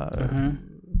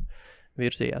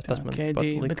virzījās. Tas man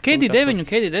bet KD 9 un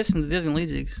KD 10 ir diezgan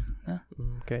līdzīgs. Ja?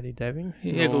 KD 9?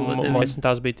 Iegulda 9. Man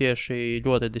tās bija tieši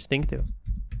ļoti distinktīvi.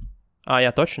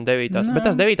 Jā, točni 9. Bet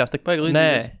tās 9. tā paigi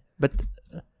līdzīgas. Nē, bet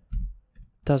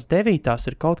tās 9.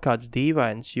 ir kaut kāds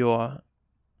dīvains, jo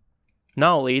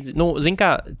nav līdzīgs. Nu, zin kā,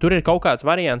 tur ir kaut kāds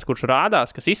variants, kurš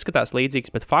rādās, kas izskatās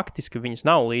līdzīgs, bet faktiski viņas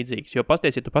nav līdzīgas. Jo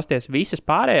pasties, ja tu pasties visas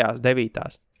pārējās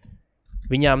 9.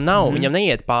 Viņām nav, viņam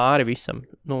neiet pāri visam.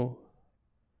 Nu,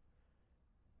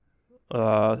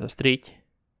 strīķi.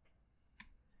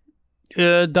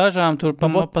 Dažām tur pa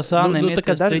sāniem iet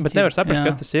strīķi. Bet nevar saprast,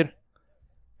 kas tas ir.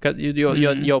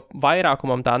 Jo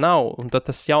vairākumam tā nav, un tad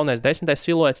tas jaunais 10.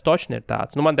 siluets točni ir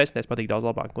tāds. Nu, man 10. patīk daudz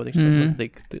labāk, godīgs. Man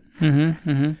patīk.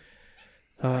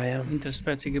 Jā. Interesanti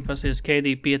spēcīgi pasties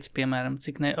KD 5, piemēram,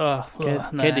 cik ne...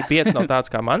 KD 5 nav tāds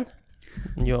kā man.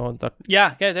 Jā,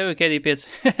 KD 5.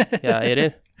 Jā,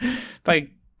 ir.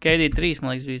 Paigi, KD 3,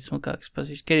 man liekas, bija smukāks.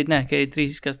 KD 3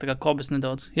 izskās tā kā kobas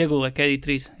nedaudz. Iegulē KD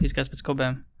 3 izskās pēc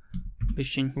kobēm.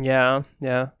 Bišķiņ. Jā.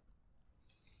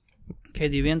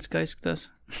 KD 1 kā izskatās.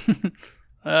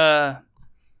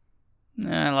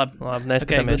 Labi,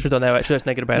 neskatāmies. Šito es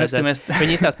negribēju redzēt.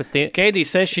 Viņi izskatās pēc KD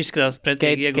 6 izskatās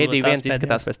pretīgi iegulē. KD 1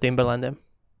 izskatās pēc Timberlandiem.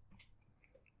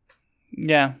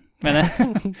 Jā, vai ne?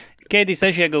 KD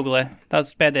 6 iegulē.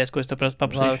 Tas pēdējais, ko es to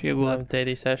paprasīšu iegulē.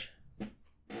 KD 6.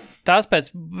 Tās pēc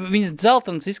viņas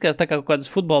dzeltenas izskatās tā kā kaut kādas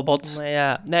futbola botas.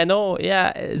 Jā,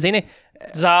 zini,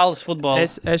 zāles futbola.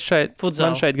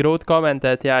 Man šeit grūti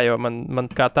komentēt, jā, jo man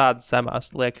kā tādas zemās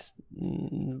liekas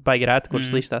baigi rēti, kuras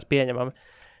listās pieņemami.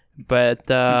 Bet,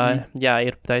 jā,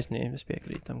 ir taisnība, es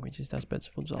piekrītu tam, ka viņas izskatās pēc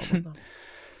futbola botām.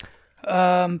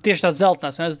 Tieši tāds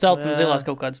dzeltenās, un es dzeltenas zilās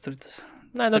kaut kādas tur tas.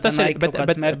 Nē, tas ir,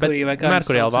 bet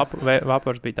Merkuriāls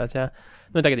vapors bija tāds, jā.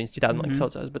 Nu, tagad viņas citādi, man liekas,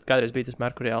 saucās, bet kādreiz bija tas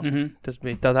Merkuriāls. Tas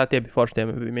bija, tie bija forši, tie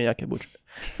bija mīļākie buči.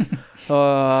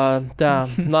 Tā,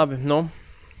 labi, nu.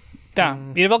 Tā,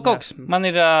 ir vēl kaut kas. Man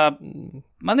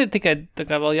ir tikai tā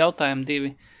kā vēl jautājumi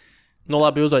 2. Nu,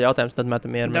 labi, uzdod jautājumus, tad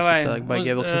metam mieru.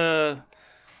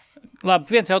 Labi,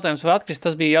 viens jautājums var atkrist.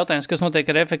 Tas bija jautājums, kas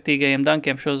notiek ar efektīgajiem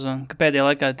dankiem šozon, ka pēdējā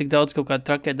laikā tik daudz kaut kādi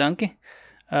trakie danki.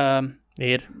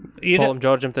 Ir. Paulam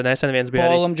Džordžam te nesen viens bija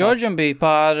Paulam Džordžam bija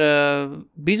pār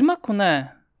Bizmaku, nē?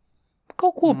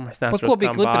 Kaut ko, par ko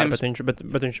bija klipriem.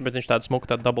 Bet viņš tādu smuku,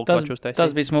 tādu double clutch uztaisīja.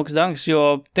 Tas bija smuks danks,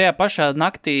 jo tajā pašā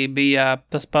naktī bija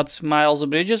tas pats Miles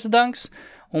Bridges danks,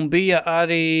 un bija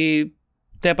arī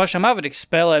tajā pašā Mavericks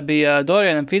spēlē bija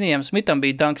Dorianam Finneyam Smitham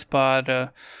bija danks pār...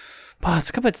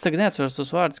 kāpēc tagad neatceros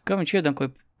tos vārdus, kā viņš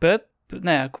iedankoja, bet,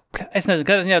 es nezinu,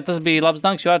 kādā ziņā tas bija labs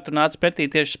danks, jo ar tur nāca pretī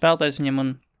tieši spēlētājs viņam un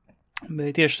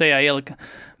bija tieši tajā ielika.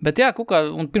 Bet jā,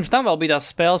 un pirms tam vēl bija tās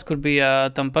spēles, kur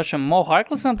bija tam pašam Mo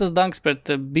Harklesam tas danks pret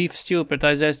Beef Stew, pret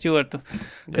Isaiah Stewartu.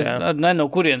 No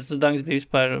kurienes tas danks bija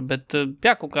vispār, bet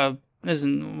jā,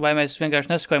 nezinu, vai mēs vienkārši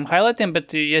nesakojam highlightiem,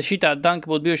 bet ja šitā danka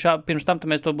būtu bijuši pirms tam,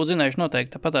 tad mēs to būtu zinājuši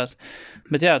noteikti tāpatās.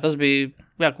 Bet jā, tas bija,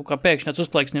 kaut kā pēkšņi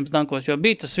uzplaiksnības dankos, jo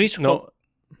bija tas visu,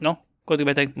 ko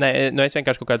gribēju teikt? Nē, es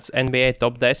vienkārši kaut kāds NBA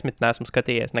top 10 neesmu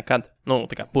skatījies nekad. Nu,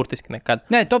 tā kā burtiski nekad.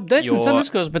 Nē, top 10 sen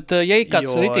neskos, bet ja ir kāds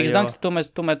rītīgs danks, tad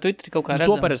tomēr Twitterī kaut kā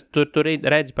redzam. Tur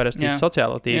redzi parasti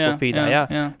sociālo tīklu feedā,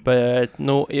 jā. Bet,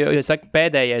 es saku,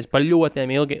 pēdējais par ļoti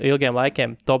ilgiem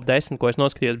laikiem top 10, ko es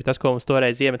noskatījos, bija tas, ko mums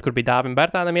toreiz iemet, kur bija Dāvim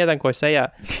Bērtānam iedankoja sejā.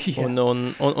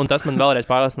 Un tas man vēlreiz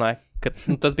pārliecināja, ka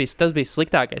tas bija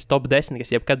sliktākais top 10,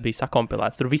 kas jebkad bija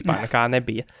sakompilēts. Tur vispār nekā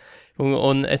nebija.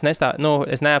 Un es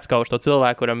neapskaužu to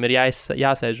cilvēku, kuram ir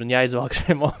jāsēž un jāizvelk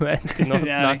šie momenti no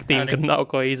naktīm, kad nav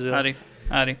ko izvēlēt.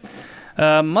 Arī.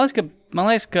 Man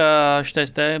liekas, ka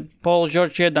šitais te Pauls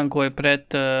Džordžs iedankoja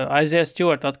pret Isaiah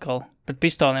Stewart atkal. Pret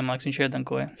pistoliem, man liekas, viņš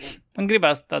iedankoja. Man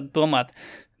gribās tādu domāt.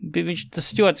 Tas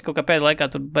Stewarts kaut kā pēdējā laikā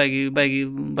tur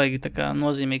baigi tā kā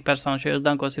nozīmīgi persona šajos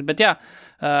dankos ir. Bet jā,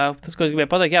 tas, ko es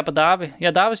gribēju pateikt, pa Dāvi. Jā,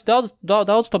 Dāvis daudz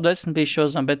top 10 bija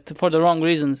šozam, bet for the wrong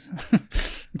reasons.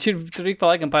 Viņš tur ik pa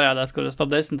laikam parādās, kuros top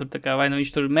 10 tur tā kā, vai nu viņš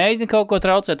tur mēģina kaut ko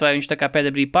traucēt, vai viņš tā kā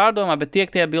pēdējā brīdī pārdomā, bet tiek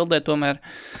tie bildē tomēr.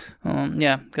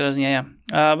 Jā, kādā ziņā, jā.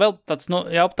 Vēl tāds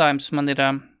jautājums man ir,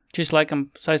 šis laikam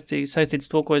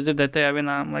saistīts to, ko es dzirdēju tajā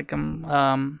vienā, laikam,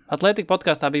 Atletika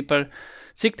podkastā bija par,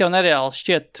 cik tev nereāli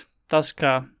šķiet tas,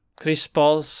 ka Chris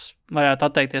Pauls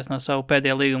varētu atteikties no savu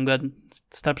pēdējā līguma gadu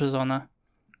starpsezonā.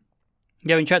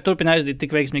 Ja viņš turpina aizdīt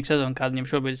tik veiksmīgu sezonu, kāda viņam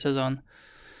šobrīd ir sezona.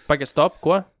 Pagaid, stop,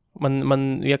 ko?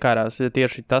 Man iekārās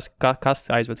tieši tas, kas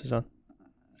aizved sezonu.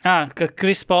 Ka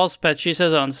Kris Pols pēc šīs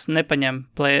sezonas nepaņem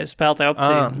spēlētāju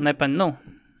opciju,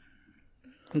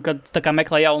 kad tā kā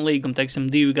meklē jaunu līgumu, teiksim,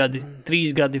 2 gadi,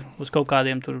 3 gadi uz kaut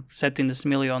kādiem tur 70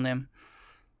 miljoniem.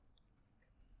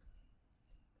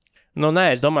 Nē,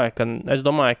 es domāju,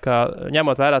 ka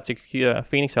ņemot vērā, cik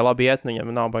Phoenixai labi iet,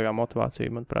 viņam nav baigā motivācija,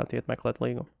 manuprāt, iet meklēt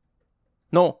līgumu.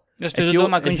 Es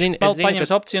domāju, ka viņš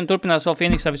paņems opciju un turpinās vēl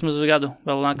Phoenixā vismaz uz gadu,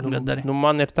 vēl nākamgad darīt.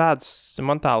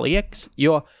 Man tā liekas,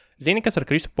 jo, zini, kas ar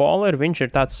Krisu Polu ir, viņš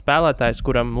ir tāds spēlētājs,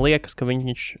 kuram liekas, ka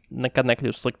viņš nekad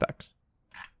nekļūst sliktāks.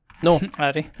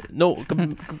 Arī.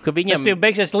 Ka viņam... Tas tev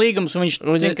beigsies līgums, un viņš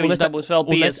zina, ka viņš dabūs vēl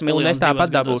 50 miljonus. Un es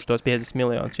tāpat dabūšu tos 50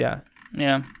 miljonus, jā.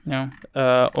 Jā.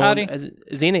 Arī.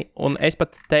 Zini, un es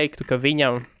pat teiktu, ka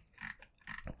viņam,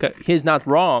 ka he's not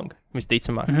wrong,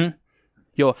 visticamāk.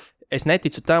 Jo es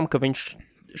neticu tam, ka viņš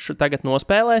tagad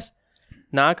nospēlēs,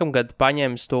 nākamgad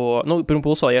paņems to,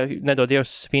 pirmpulso, ja nedod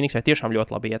Dievs Phoenixai tiešām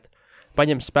ļoti labi iet,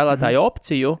 paņems spēlētāju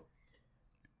opciju,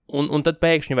 un tad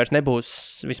pēkšņi vairs nebūs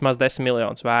vismaz 10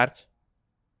 miljonus vērts.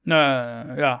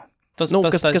 Jā.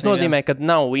 Kas nozīmē, ka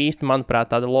nav īsti,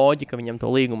 manuprāt, tāda loģika viņam to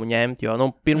līgumu ņemt, jo,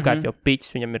 pirmkārt jau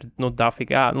piķis viņam ir,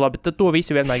 dafīgi, labi, tad to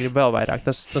visi vienmēr grib vēl vairāk,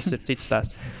 tas ir cits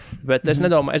stāsts. Bet es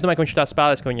domāju, ka viņš ir tāds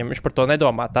spēlēs, ka viņš par to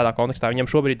nedomā tādā kontekstā, viņam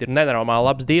šobrīd ir nenormāli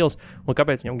labs deals, un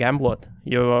kāpēc viņam gamblot,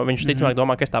 jo viņš ticamāk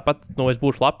domā, ka es tāpat, es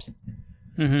būšu labs.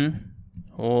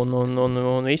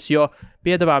 Un viss, jo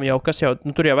piedāvām jau, kas jau,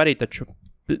 tur jau arī taču,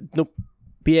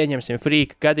 pieņemsim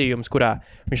frīka gadījumus, kurā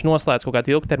viņš noslēdz kaut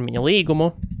kādu ilgtermiņa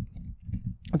līgumu,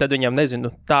 tad viņam,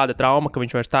 tāda trauma, ka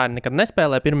viņš vairs tā nekad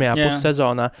nespēlē pirmajā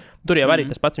pussezonā. Tur jau arī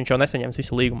tas pats, viņš jau nesaņems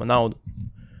visu līguma naudu.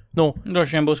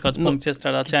 Droši vien būs kāds punkts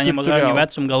iestrādāts, jāņemot ar viņu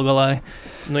vecumu galā arī.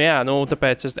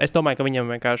 Tāpēc es domāju, ka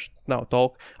viņam vienkārši nav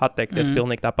tolk atteikties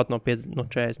pilnīgi tāpat no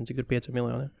 40, cik ir 5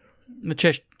 miljoniem.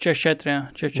 44,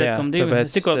 jā,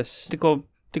 44,2.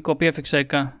 Tikko piefiksēju,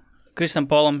 ka Krisam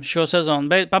Polam šo sezonu,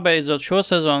 pabeidzot šo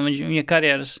sezonu, viņa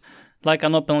karjeras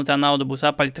laikā nopelnītā nauda būs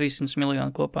apaļ 300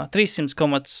 miljonu kopā.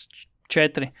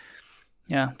 300,4.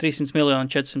 Jā, 300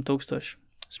 miljonu 400 tūkstoši.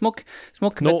 Smuki.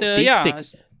 Bet,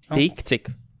 tik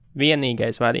cik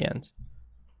vienīgais variants,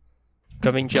 ka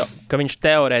viņš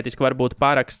teorētiski varbūt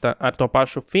paraksta ar to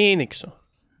pašu Phoenixu.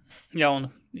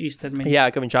 Jaunu īstermiņu. Jā,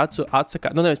 ka viņš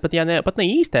atsakās. Nevis pat ne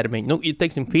īstermiņu.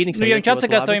 Teiksim, Phoenixai. Ja viņš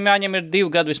atsakās, tad viņam jāņem ir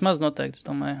 2 gadi vismaz noteikti,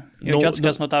 domāju. Ja viņš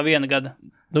atsakās no tā 1 gada.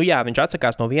 Jā, viņš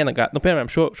atsakās no 1 gada. Piemēram,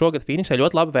 šogad Phoenixai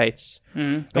ļoti labi veicis.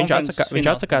 Viņš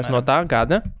atsakās no tā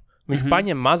gada. Viņš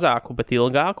paņem mazāku, bet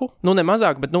ilgāku. Ne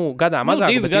mazāku, bet gadā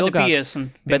mazāku, bet ilgāku.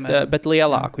 50, bet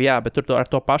lielāku, jā, bet tur ar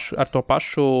to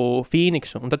pašu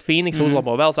Phoenixu. Un tad Phoenix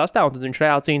uzlabo vēl sastāvu, un tad viņš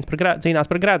reāli cīnās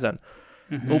par gredzenu.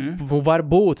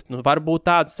 Varbūt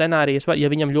tādu scenāriju, ja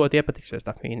viņam ļoti iepatiksies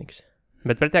tā Phoenix.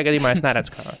 Bet pretējā gadījumā es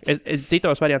neredzu, kā.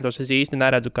 Citos variantos es īsti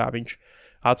neredzu, kā viņš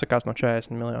atsakās no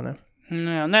 40 miljoniem.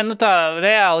 Tā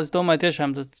reāli, es domāju,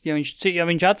 tiešām, tad, ja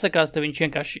viņš atsakās, tad viņš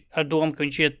vienkārši ar domu, ka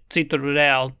viņš iet citur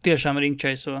reāli tiešām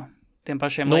ringčaiso tiem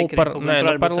pašiem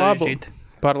Lakeriem.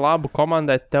 Par labu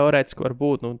komandai teorētiski var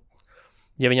būt,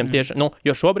 ja viņam tieši,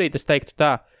 jo šobrīd es teiktu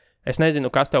tā, es nezinu,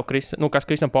 kas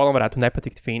Krisam Polam varētu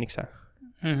nepatikt Phoenixā.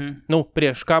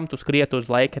 Priekš kam tu skriet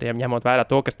uz Lakeriem, ņemot vērā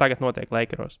to, kas tagad notiek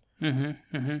Lakeros.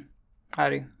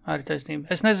 Arī taisnība.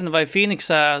 Es nezinu, vai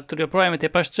Phoenixā tur joprojām ir tie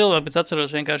paši cilvēki, bet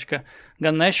atceros vienkārši, ka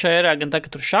gan Nešā erā, gan tā, ka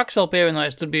tur Šaks vēl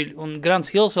pievienojas, tur bija, un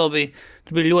Grants Hills vēl bija,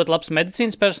 tur bija ļoti labs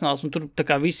medicīnas personāls, un tur tā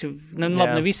kā visi,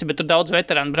 ne visi, bet tur daudz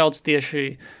veterāni brauc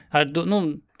tieši ar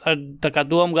tā kā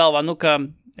domu galvā, ka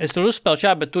es tur uzspēlšu,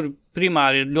 jā, bet tur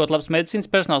primāri ir ļoti labs medicīnas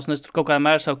personāls, un es tur kaut kādā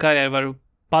mērā savu karjeru varu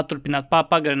paturpināt,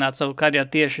 pagarināt savu karjeru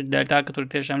tieši dēļ tā, ka tur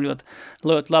tiešām ļoti,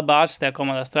 ļoti labi ārsti tajā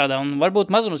komandā strādā. Un varbūt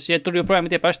mazums, ja tur joprojām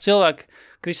ir tie paši cilvēki,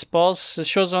 Kris Pols,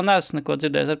 šo zonu neesmu neko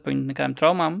dzirdējis ar viņu nekādām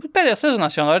traumām. Pēdējās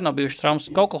sezonās jau arī nav bijušas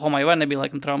traumas. Oklahomā jau arī nebija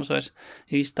laikam traumas vairs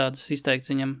īsti tādas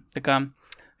izteikts viņam. Tā kā,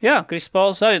 jā, Kris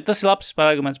Pols arī, tas ir labs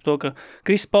arguments par to, ka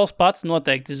Kris Pols pats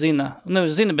noteikti zina,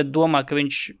 nevis zina, bet domā, ka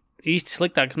viņš īsti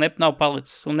sliktāks nav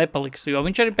palicis un nepaliks, jo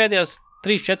viņš arī pēdējās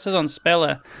 3-4 sezonas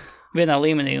spēlē vienā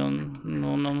līmenī, un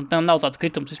nav tāds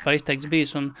kritums vispār izteikts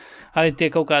bijis, un arī tie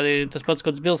kaut kādi, tas pats,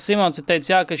 kāds Bills Simons ir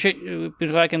teicis, jā, ka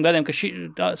pirms vairākiem gadiem, ka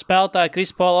spēlētāji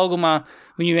Kris Pola augumā,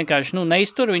 viņi vienkārši,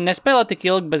 neiztur, viņi nespēlē tik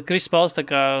ilgi, bet Kris Pols tā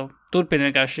kā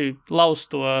turpina vienkārši laust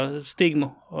to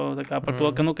stigmu, tā kā par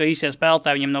to, ka īsie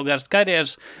spēlētāji, viņiem nav garas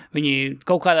karjeras, viņi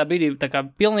kaut kādā brīdī tā kā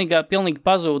pilnīgi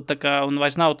pazūd, tā kā, un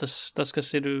vairs nav tas,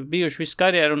 kas ir bijuši visu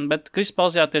karjeru, bet Kris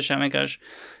Pols jā, tiešām vienkārši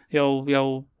jau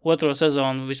otro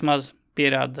sezonu vismaz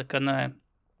pierāda, ka nē.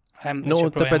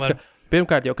 Tāpēc, ka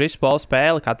Pirmkārt, jau Kris Pols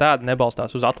spēle kā tāda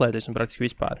nebalstās uz atletismu praktiski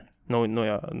vispār.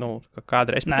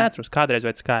 Kādreiz,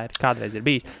 kādreiz ir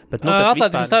bijis. Bet,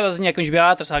 atletisms tādā ziņā, ka viņš bija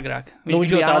ātrs agrāk.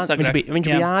 Viņš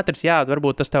bija ātrs, jā,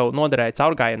 varbūt tas tev noderēja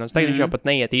caurgājienos. Tagad viņš jau pat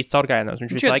neiet īsti caurgājienos.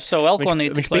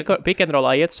 Viņš pick and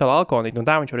rollā iet savu alkonīti, un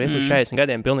tā viņš var iet līdz 40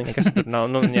 gadiem. Pilnīgi nekas tur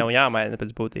nav, jau jāmaina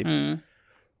pēc būtība.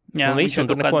 Jā, viņš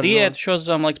tur kaut kādu diētu šos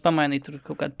laiks pamainīt, tur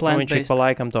kaut kādu plant-based. Viņš ik pa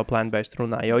laikam to plant-based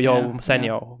runā, jau sen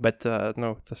jau, bet,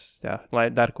 tas, jā,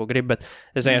 lai dara, ko grib, bet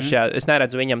es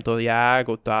neredzu viņam to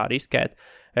jēgu tā riskēt.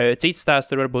 Cits stāsts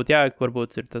tur varbūt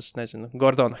ir tas, nezinu,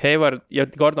 Gordons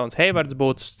Haywards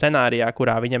būtu scenārijā,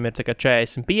 kurā viņam ir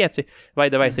 45, vai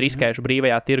es riskēšu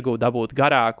brīvajā tirgū dabūt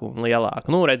garāku un lielāku.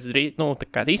 Tā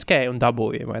kā riskēju un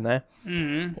dabūju, vai ne?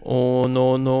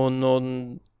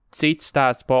 Un cits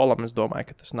stāsts Polam, es domāju,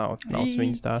 ka tas nav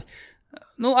viņa stāsts.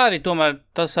 Arī tomēr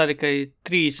tas arī, ka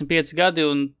 35 gadi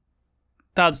un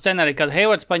tādu scenāriju, kad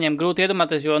Haywards paņem grūti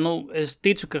iedomāties, jo, es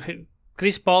ticu, ka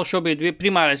Kris Pols šobrīd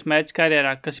primārais mērķis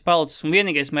karjerā, kas ir palicis, un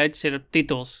vienīgais mērķis ir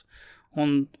tituls.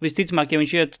 Un visticamāk, ja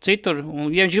viņš ietu citur, un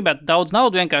ja viņš gribētu daudz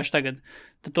naudu vienkārši tagad,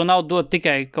 tad to naudu dod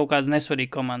tikai kaut kāda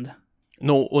nesvarīga komanda.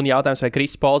 Un jautājums, vai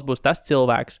Kris Pols būs tas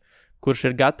cilvēks, kurš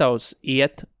ir gatavs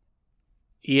iet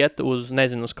uz,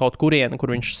 nezinu, uz kaut kurienu,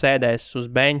 kur viņš sēdēs uz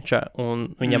benča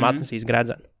un viņam atnesīs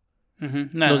gredzenu.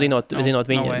 Zinot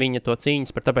viņa to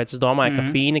cīņas, tāpēc es domāju, ka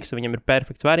Phoenix viņam ir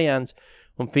perfekts variants,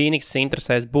 un Phoenix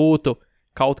interesēs būtu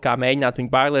kaut kā mēģināt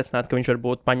viņu pārliecināt, ka viņš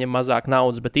varbūt paņem mazāk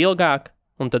naudas, bet ilgāk,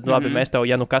 un tad labi, mēs tev,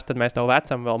 tad mēs tev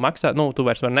vecam vēl maksā, tu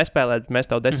vairs var nespēlēt, mēs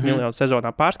tev 10 miljonus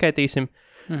sezonā pārskaitīsim,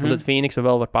 un tad Phoenix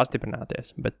vēl var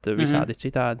pastiprināties, bet visādi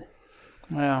citādi.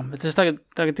 Jā, bet es tagad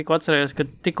tikko atcerējos, ka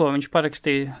tikko viņš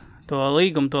parakstīja to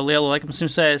līgumu, to lielu, laikam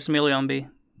 160 miljonu bija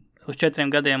uz 4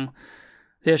 gadiem.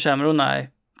 Tiešām runāja.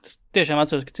 Tiešām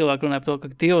atceros, ka cilvēki runāja par to, ka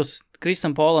Dievs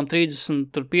Kristam Polam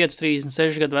 35,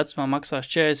 36 gadu vecumā maksās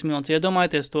 40 miljonus.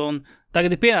 Iedomājieties to, un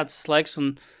tagad ir pienācis laiks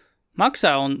un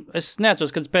maksā, un es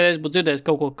neatceros, kad pēdējais būtu dzirdējis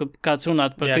kaut ko, ka kāds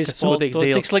runāt par Kristam Polu.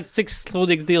 Cik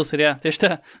sūdīgs dīls ir, jā, tieši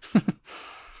tā.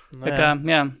 Tā kā,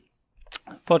 jā.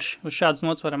 Forši uz šādas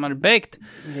nots varam arī beigt.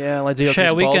 Jā, lai dzīvo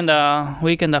šajā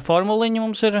weekendā formuliņa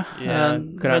mums ir.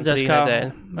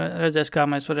 Redzēs, kā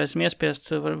mēs varēsim iespiest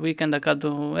weekendā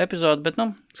kādu epizodu, bet,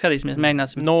 skatīsimies,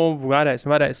 mēģināsim.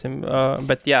 Varēsim,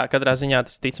 bet jā, katrā ziņā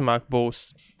tas ticamāk būs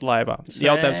laivā.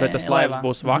 Jautājums, vai tas laivs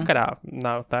būs vakarā,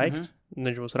 nav teikts,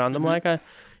 viņš būs random laikā,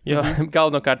 jo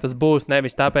galvenokārt tas būs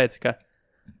nevis tāpēc, ka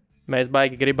mēs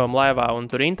baigi gribam laivā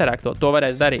un tur interaktot, to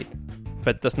varēs darīt.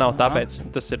 Bet tas nav tāpēc.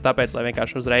 Tas ir tāpēc, lai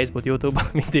vienkārši uzreiz būtu YouTube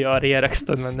video ar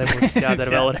ierakstu, un man nebūtu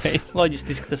jādara vēlreiz.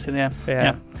 Loģistiski tas ir,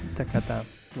 jā. Tā kā tā.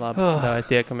 Labi, tā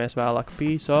tiekamies vēlāk.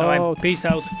 Peace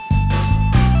out.